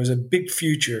that there was a big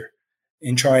future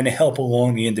in trying to help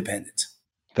along the independents.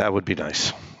 That would be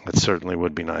nice. That certainly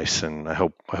would be nice, and I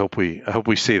hope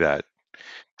we see that.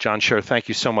 John Scher, thank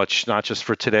you so much, not just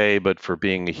for today, but for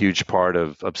being a huge part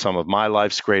of some of my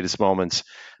life's greatest moments,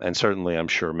 and certainly I'm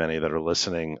sure many that are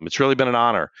listening. It's really been an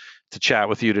honor to chat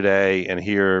with you today and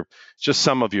hear just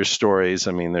some of your stories.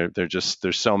 I mean, there's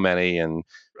so many, and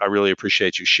I really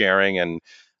appreciate you sharing. And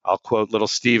I'll quote little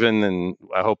Steven, and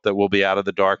I hope that we'll be out of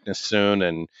the darkness soon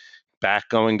and back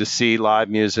going to see live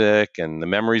music, and the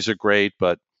memories are great,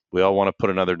 but we all want to put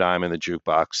another dime in the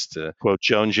jukebox, to quote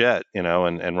Joan Jett,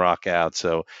 and rock out.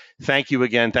 So thank you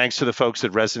again. Thanks to the folks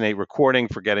at Resonate Recording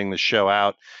for getting the show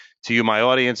out to you, my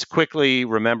audience. Quickly,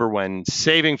 remember, when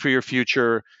saving for your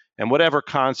future, and whatever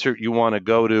concert you want to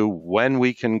go to, when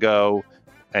we can go,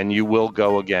 and you will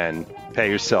go again, pay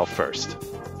yourself first.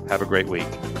 Have a great week.